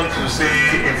just want to say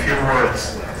a few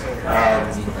words.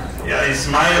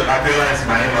 Ismail, Abiola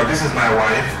Ismail, this is my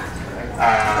wife,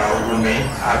 Wumi,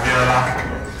 Abiola.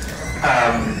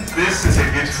 This is a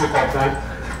beautiful couple.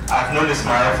 I've known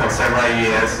Ismail for several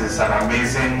years. He's an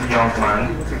amazing young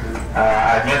man.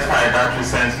 I met Faidat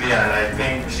recently, and I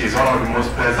think she's one of the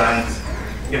most pleasant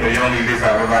young ladies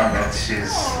I've ever met.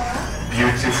 She's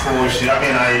beautiful.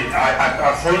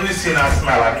 I've only seen her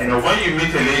smile. When you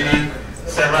meet a lady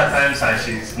several times and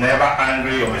she's never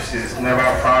angry or she's never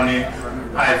frowning,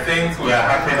 I think we are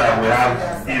happy that we have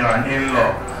an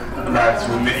in-law that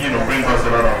will bring us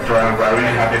a lot of joy, and we're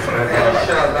really happy for it.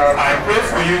 I pray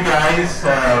for you guys.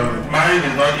 Marriage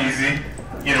is not easy.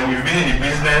 We've been in the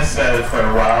business for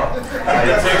a while.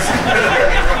 It takes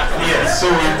so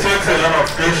it takes a lot of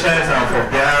patience and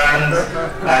forbearance,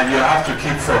 and you have to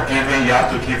keep forgiving, you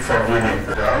have to keep forgiving.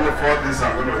 The only 4 things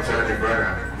I'm going to tell the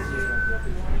brother,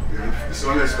 it's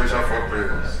only special for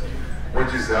prayers,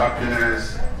 which is the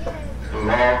happiness, the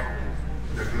love,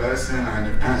 the blessing, and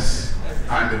the peace,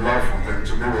 and the love for them,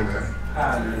 to be with them.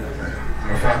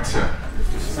 In fact,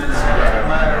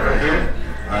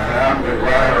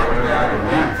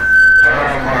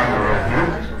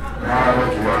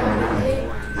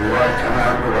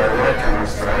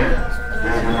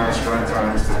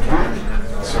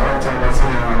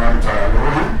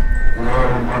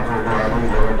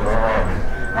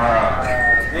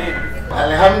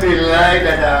 Alhamdulillah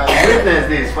that I witnessed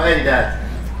this, Faidat.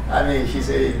 She's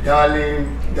a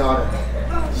darling daughter.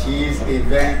 She is a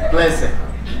very pleasant.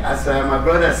 As my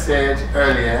brother said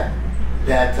earlier,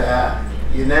 that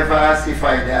you never see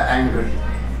Faidat angry.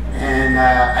 And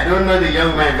I don't know the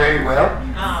young man very well,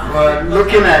 but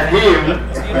looking at him,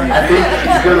 I think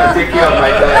he's going to take care of my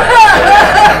daughter.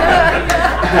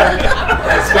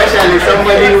 Especially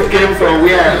somebody who came from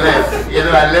where I left.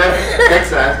 I left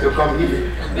Texas to come here.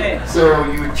 So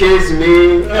you chased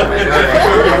me and my daughter.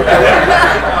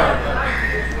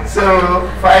 So,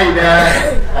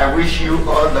 Faidat, I wish you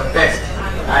all the best.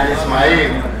 And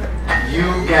Ismail,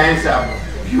 you guys are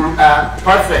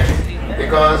perfect,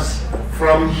 because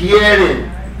from hearing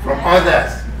from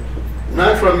others,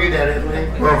 not from you directly,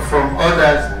 but from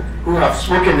others who have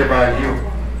spoken about you.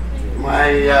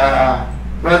 My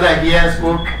brother here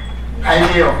spoke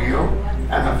highly of you,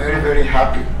 and I'm very, very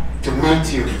happy to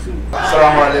meet you.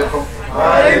 Assalamu alaikum.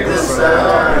 I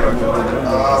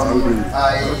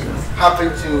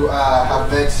happy to have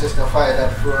met Sister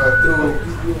Faidat through her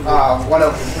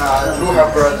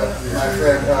brother, my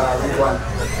friend Ridwan.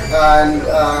 And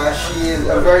she is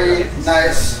a very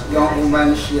nice young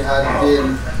woman. She has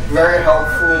been very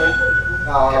helpful.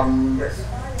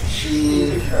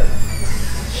 She is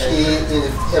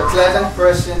a pleasant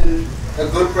person, a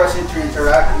good person to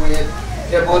interact with,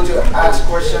 able to ask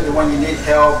questions when you need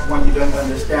help, when you don't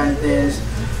understand things.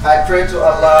 I pray to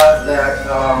Allah that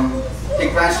He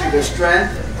grants you the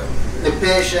strength, the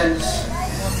patience,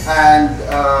 and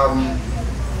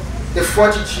the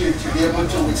fortitude to be able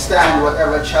to withstand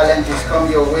whatever challenges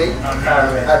come your way.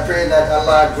 I pray that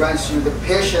Allah grants you the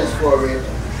patience for it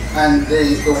and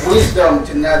the wisdom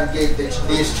to navigate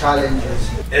these challenges.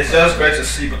 It's just great to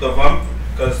see both of them,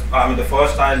 because the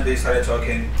first time they started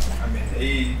talking,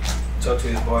 he talked to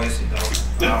his boys,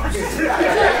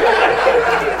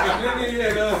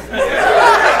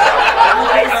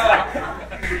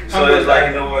 So it's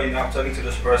like, I'm talking to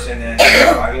this person, and I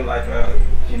feel like her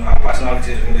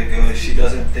personality is really good. She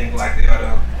doesn't think like the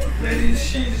other ladies.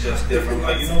 She's just different.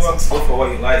 Like, go for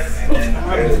what you like, man.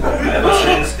 And ever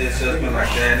since, it's just been like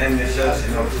that. And it's just,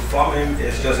 for him,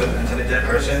 it's just an intelligent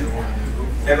person.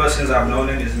 Ever since I've known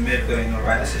him, he's made the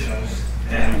right decisions.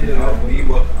 And we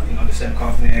work the same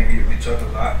company, and we talk a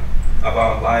lot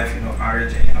about life,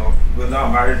 marriage, and we're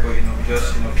not married, but we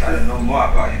just try to know more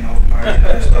about marriage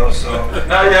and stuff. So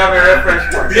now you have a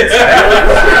reference point.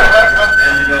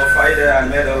 And Faidat, I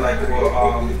met her like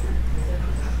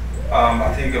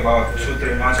I think about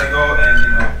 2-3 months ago,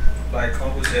 and like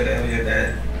Uncle said earlier,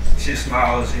 that she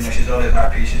smiles, she's always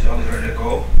happy, she's always ready to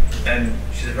go, and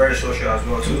she's very social as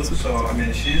well too. So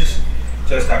she's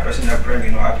just that person that brings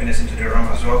happiness into the room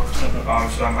as well.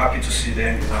 So I'm happy to see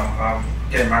them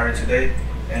get married today,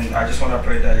 and I just want to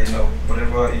pray that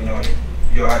whatever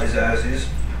your heart desires is,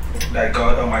 that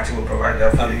God Almighty will provide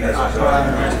that for you guys as well.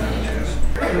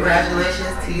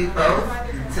 Congratulations to you both.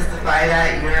 Sister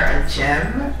Faidat, you're a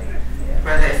gem.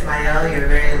 Brother Ismail, you're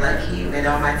very lucky. May the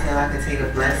Almighty Allah continue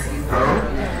to bless you both.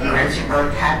 Grant you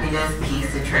both happiness,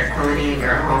 peace, and tranquility in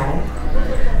your home.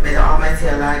 May the Almighty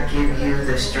Allah give you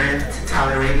the strength to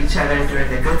tolerate each other during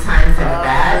the good times and the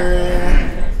bad.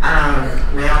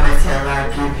 May Almighty Allah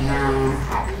give you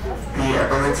the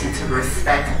ability to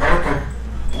respect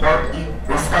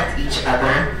respect each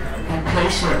other, be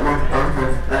patient with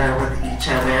with each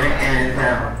other, and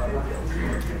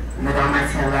may the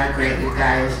Almighty Allah grant you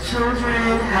guys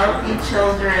children, healthy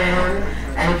children,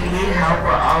 and if you need help,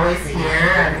 we're always here.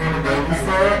 I'm here to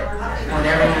babysit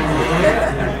whenever you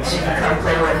need. She can come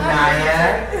play with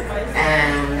Naya,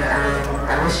 and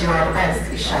I wish you all the best,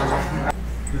 inshallah.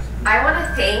 I want to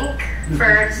thank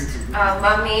first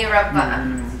Mommy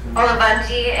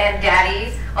Olabanji and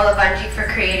Daddy Olabanji for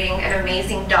creating an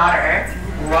amazing daughter.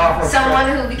 Someone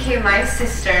who became my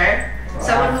sister,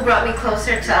 someone who brought me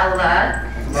closer to Allah.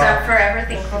 So I'm forever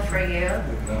thankful for you.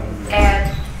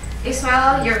 And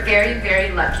Ismail, you're very,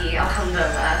 very lucky,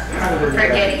 alhamdulillah, for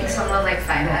getting someone like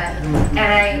Faidat. And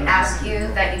I ask you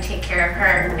that you take care of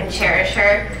her and cherish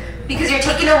her, because you're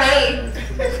taking away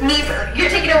her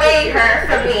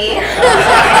from me.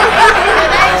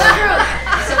 That's true.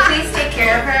 So please take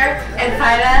care of her. And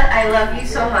Faidat, I love you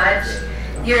so much.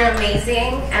 You're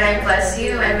amazing, and I bless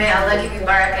you, and may Allah give you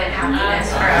barakah and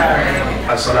happiness forever.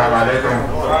 Assalamu alaikum.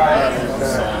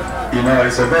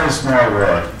 It's a very small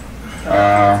world.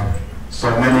 So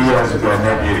many years ago,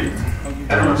 maybe,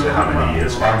 I don't know how many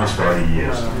years, almost 40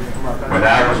 years, when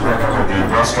I was working with the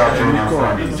Industrial Training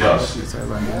Fund in Jos,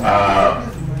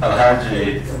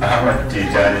 Alhaji Ahmed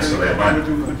Tijani Suleiman,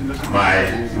 my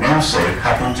namesake,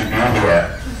 happened to be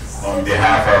here on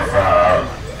behalf of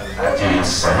Haji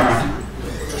Sahid.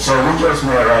 So we just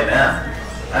met right now.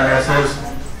 And I says,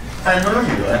 I know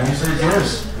you. And he said,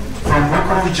 yes. From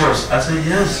Boko Jos. I said,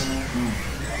 yes.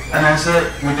 And I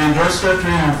said, with the Industrial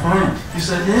Training Fund. He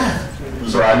said, yeah.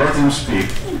 So I let him speak.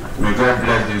 May God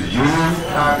bless this union.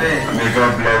 May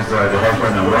God bless the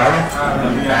husband and wife.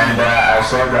 And I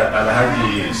saw that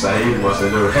Alhaji Saeed was a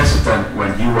little hesitant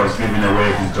when he was giving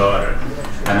away his daughter.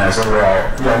 And I said, well,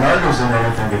 you're not losing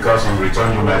anything, because in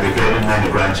return you might be getting many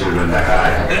grandchildren like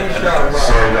I am.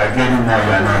 So you're getting more,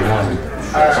 you're not losing.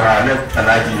 So I let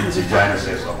Alhaji Tijani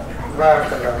say something.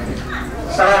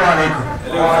 Assalamu alaikum.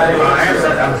 I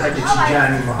said Alhaji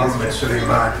Tijani Muhammad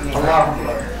Suleiman.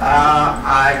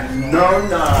 I've known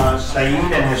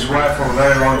Saeed and his wife for a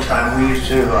very long time. We used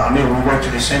to, we went to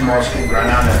the same mosque in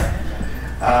Granada.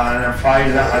 And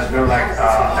Faidat has been like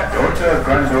a daughter, a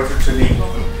granddaughter to me.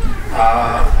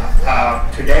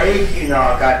 Today, I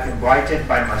got invited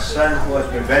by my son, who has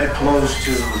been very close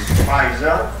to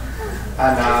Faidat,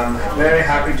 and I'm very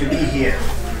happy to be here.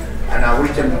 and I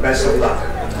wish them the best of luck.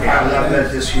 May Allah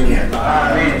bless this union.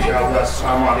 Amen. Inshallah.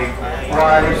 Assalamu alaikum.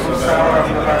 Wa alaikum assalam wa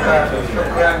rahmatullahi.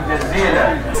 Shukran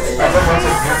jazeelan. I just want to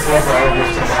give thanks to all of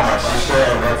this to my sister,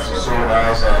 and that's so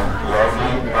nice and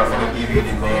lovely. I'm going to give you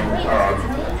the name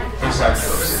Inside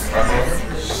Jokes. Okay?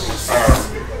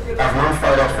 I've known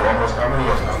Faidat for almost how many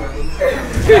years now?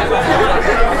 23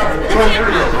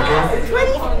 years, okay?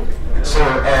 So,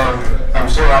 I'm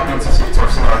so happy to see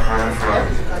Tosin growing from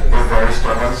a very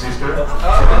stubborn sister to a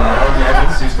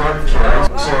now-loving sister.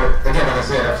 So, again, like I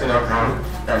said, I've seen her grow,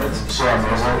 and it's so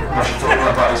amazing. When she told me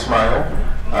about Ismail,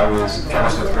 I was kind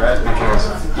of surprised because,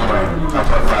 you know, I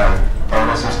thought my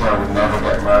older sister would never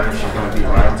get married. She's going to be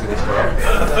married to this girl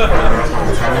for the rest of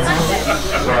eternity.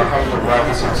 So, alhamdulillah,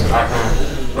 this is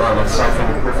happening. It's something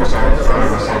the Prophet said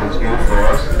is good for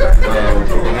us. And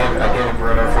again, I get a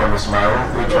brother from Ismail,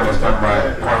 which understand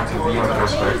my point of view and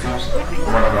perspectives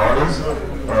one of the others.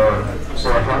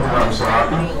 So alhamdulillah, I'm so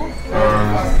happy.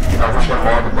 I wish them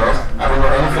all the best. I don't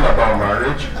know anything about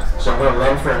marriage, so I'm going to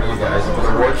learn from you guys. I'm going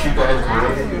to watch you guys do,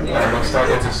 and I'm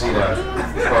excited to see that.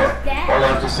 But all I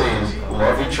have to say is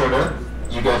love each other.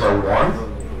 You guys are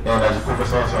one. And as the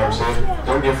Professor said,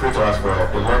 don't be afraid to ask for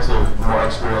help. There are lots of more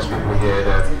experienced people here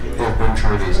that they've been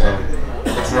through this, and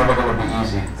it's never going to be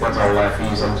easy. That's how life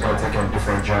is, and it's going to take you on a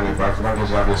different journey. But as long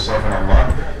as you have yourself and Allah,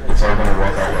 it's all going to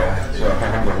work out well. So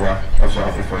alhamdulillah, I'm so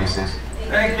happy for you, sis.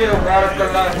 Thank you,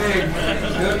 Barakallah.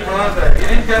 Good brother. You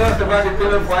didn't tell us about the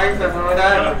pillow fights and all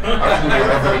that. Actually,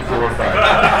 we're very glorified.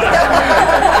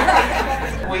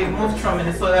 We moved from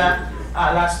Minnesota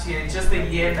last year, just a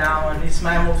year now, and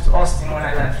Ismail moved to Austin when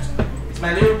I left. It's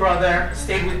my little brother,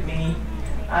 stayed with me,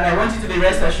 and I want you to be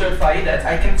rest assured, Faidat,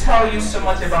 I can tell you so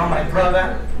much about my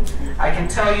brother. I can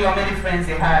tell you how many friends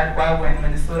he had while we were in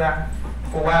Minnesota,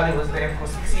 for while he was there for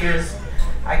 6 years.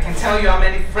 I can tell you how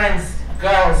many friends,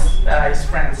 girls, that are his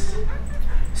friends.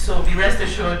 So be rest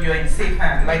assured you're in safe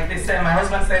hands. Like they said, my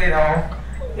husband said it all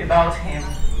about him.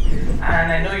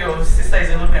 And I know your sister is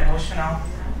a little bit emotional.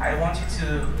 I want you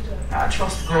to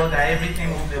trust God that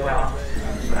everything will be well.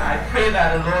 I pray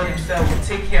that the Lord himself will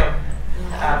take care of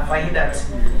Faidat.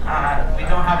 We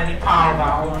don't have any power of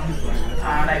our own.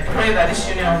 And I pray that this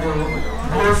union will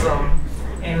blossom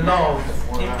in love,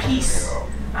 in peace,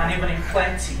 and even in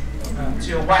plenty, to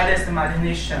your widest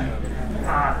imagination.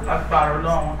 Akbar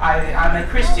alone. I'm a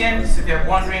Christian, so if you're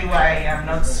wondering why I'm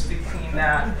not speaking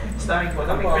Islamic words,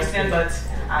 I'm a Christian, but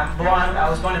I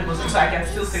was born in Muslim, so I can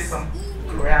still say some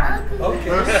Quran. Okay.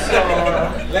 So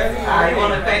I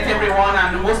want to thank everyone,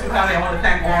 and most importantly, I want to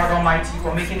thank God Almighty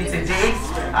for making it a day.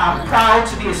 I'm proud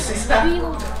to be a sister.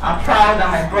 I'm proud that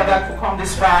my brother could come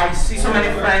this far. I see so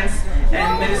many friends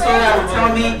in Minnesota will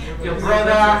tell me your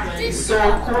brother is so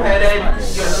cool-headed.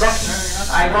 You're lucky.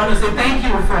 I want to say thank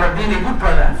you for being a good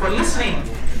brother, for listening,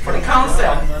 for the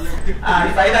counsel.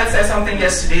 If Faidat said something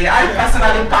yesterday, I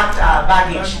personally packed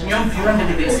baggage. You won't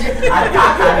believe this. I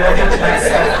packed her luggage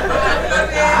myself.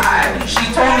 She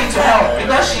told me to help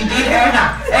because she did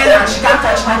Erna, she can't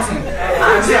touch nothing.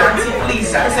 I said, Auntie,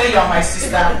 please. I say, you're my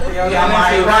sister, you're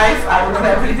my wife, I will do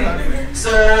everything.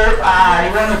 So I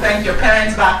want to thank your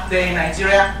parents back there in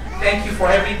Nigeria. Thank you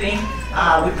for everything.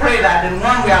 We pray that the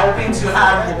one we are hoping to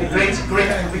have will be great,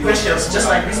 will be gracious, just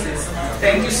like this is.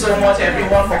 Thank you so much,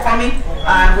 everyone, for coming.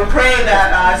 And we pray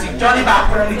that as you journey back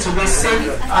home, it will be safe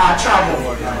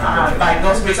travel by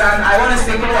God's grace. And I want to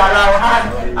say,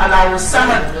 Allah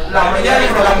Samad, La Mayari,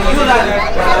 La Miyula,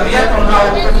 La Miyakon,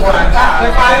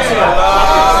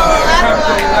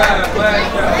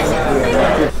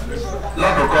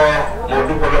 lákòókò mo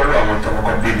dúpẹ́ lọ́wọ́ àwọn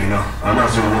tọmọkọ bíbí náà àwọn náà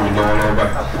sì ń wúni lọ́wọ́lọ́wọ́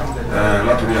báyìí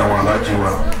látòrí àwọn aláàjì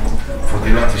wa fòdí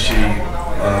láti ṣe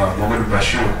Muhammadu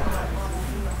Bashir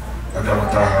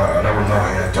agamata aláwọ̀lá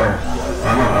àyàtọ̀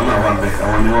àwọn àwọn àbẹ̀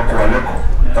àwọn ni wọ́n kọ́ wa lẹ́kọ̀ọ́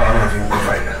táwọn náà fi ń kọ́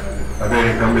Faidat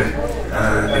abẹ́rẹ́ kan bẹ́ẹ̀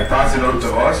they pass it on to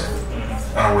us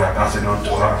and we are passing on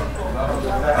to her.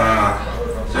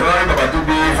 ṣé wọ́n rí bàbá tó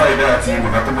bí Faidat àti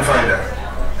bàbá tó bí Faidat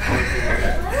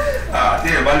tí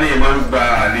ẹ̀ bá lè máa ń gba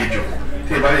àlejò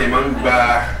tí ẹ̀ bá lè máa ń gba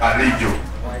àlejò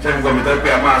ṣé ń gbọ́ mi tó pé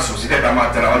a máa sùn sílẹ̀ tá a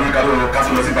máa tẹ̀ra wọn ní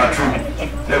kásán lọ sí bathroom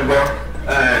ṣé ń gbọ́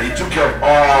it took care of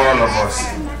all of us.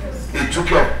 It took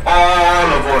care of all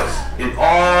of us in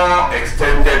all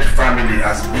extended family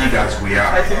as big as we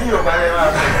are.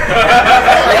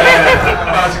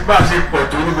 Bá a ṣe pọ̀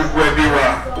tó ní gbogbo ẹbí wa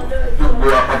gbogbo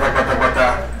wa pátápátápátá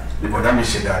ìbọ̀dá mi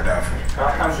ṣe dáadáa fún.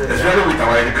 Especially with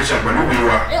our education pẹ̀lú mi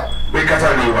wa we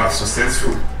Qatar was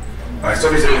successful. I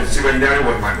studied civil engineering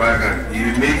was my background. He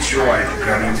made sure I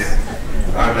graduated.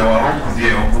 And our uncle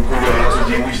there, Uncle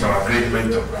Kuri, which is our great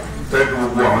mentor. Tell people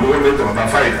go on, no mentor, but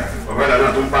Faidat. But when I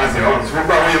don't pass it on, so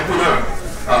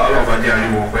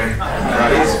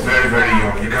He's very, very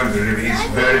young. You can't believe it. He's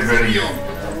very, very young.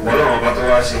 One of my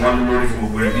battle she one more if you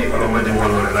will be all of my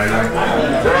one or like that.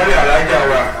 So I like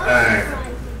our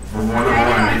one of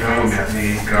one different women at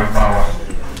the grandpa.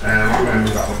 And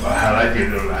I like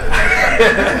it.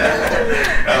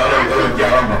 I don't get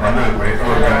on my way.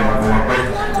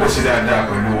 What's that?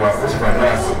 What's my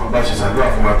last? But she's a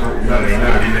rough one. Not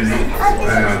even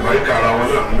very car.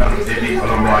 Not really a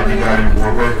lot of guy.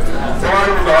 So I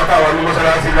don't know how I was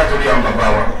asking that to the young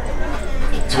power.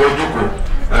 To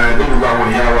nínú àwọn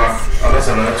ìyá wa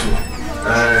alásàlátù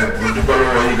olùdúpọ̀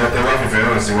lọ́wọ́ yìí gàtẹ́ wá fìfẹ́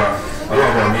hàn sí wa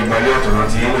ọlọ́ọ̀bọ̀ ní ìgbàlẹ̀ ọ̀tọ̀ náà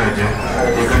ti yín náà jẹ́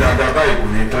ìgbà dáadáa báyìí kò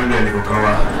ní tán lẹ́nu kankan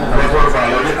wa alákọ̀ọ́ fà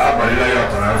lọ́lé àbàlíláyà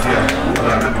àtàràfíà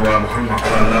ọlọ́ọ̀nàbíwá Muhammad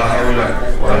aláhàúlà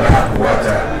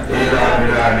wàláhàwátà ilá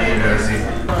abilá ní ilẹ̀ sí.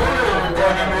 olóòkọ́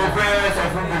ni mo fẹ́ sọ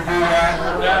fún gbogbo wa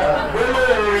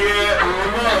olóòye òun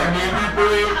náà ní wípé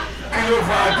kí ló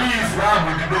fa kí Islam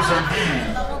dídó sọ bíi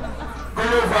kí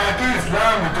ló fa kí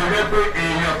Islam tó rẹ pé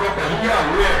èèyàn kan pẹ̀lú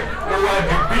ìyàwó ẹ̀ ó wá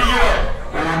di bíyọ̀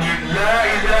òun ni la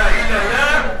ilaha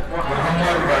illallah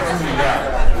Muhammadu Rasulullah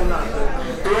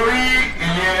torí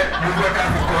ìyẹn gbogbo ká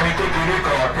fi kọrin kékeré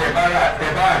kan tẹ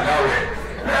bá àláwẹ̀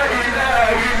la ilaha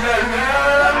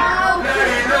illallah la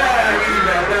ilaha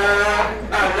illallah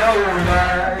Allahu la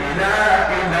ilaha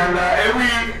illallah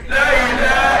ẹ̀wí la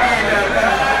ilaha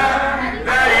illallah.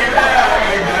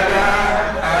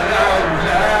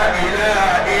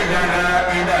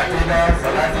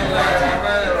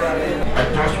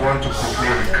 To quickly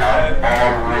recap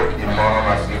all what Imam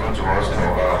has given to us a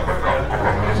couple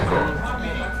of minutes ago.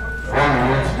 1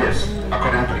 minute, yes,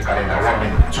 according to the calendar, 1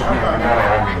 minute, 2 minutes, another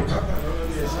 1 minute.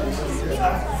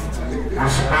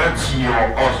 Respect your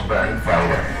husband,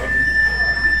 Faidat,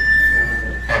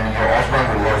 and your husband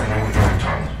will love you in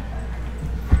return.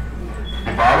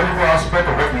 The biological aspect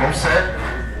of what Imam said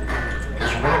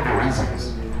is one of the reasons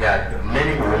that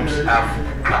many homes have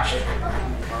crashed.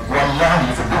 Wallahi,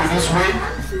 if you do it this way,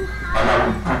 Allah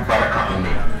will put barakah in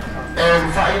me. And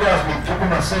Faidat has been keeping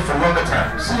herself for a longer time.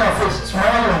 See her face,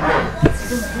 smile and grow.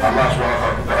 Allah subhanahu wa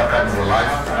ta'ala put barakah in your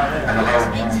life, and Allah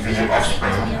will give you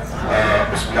offspring.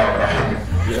 Bismillahirrahmanirrahim.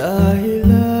 La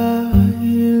ilaha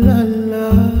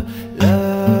illallah, la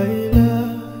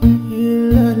ilaha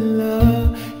illallah,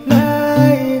 la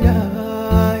ilaha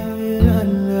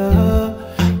illallah,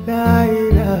 la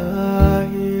ilaha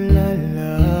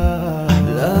illallah,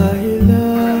 la ilaha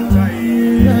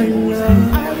illallah.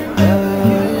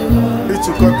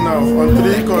 To cut now on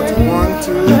 3 cut 1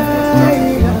 2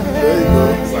 there you go.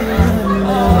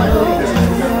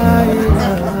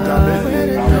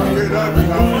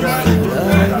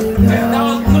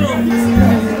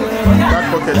 Back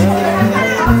pocket.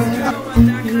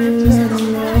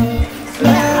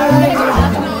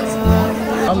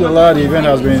 Alhamdulillah, the event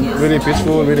has been really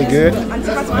peaceful, really good.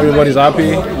 Everybody's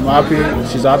happy. I'm happy.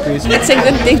 She's happy. It's a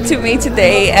good day to me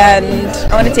today, and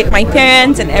I want to take my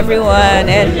parents and everyone.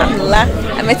 And alhamdulillah,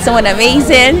 I met someone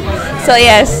amazing. So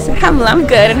yes, alhamdulillah, I'm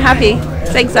good and happy.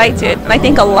 So excited. And I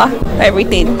thank Allah for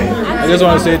everything. I just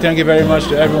want to say thank you very much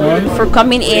to everyone for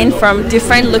coming in from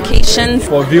different locations,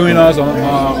 for viewing us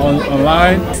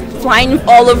online, flying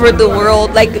all over the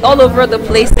world, like all over the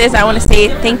places. I want to say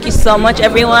thank you so much,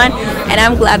 everyone, and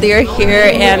I'm glad that you're here,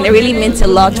 and it really meant a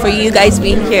lot for you guys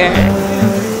being here.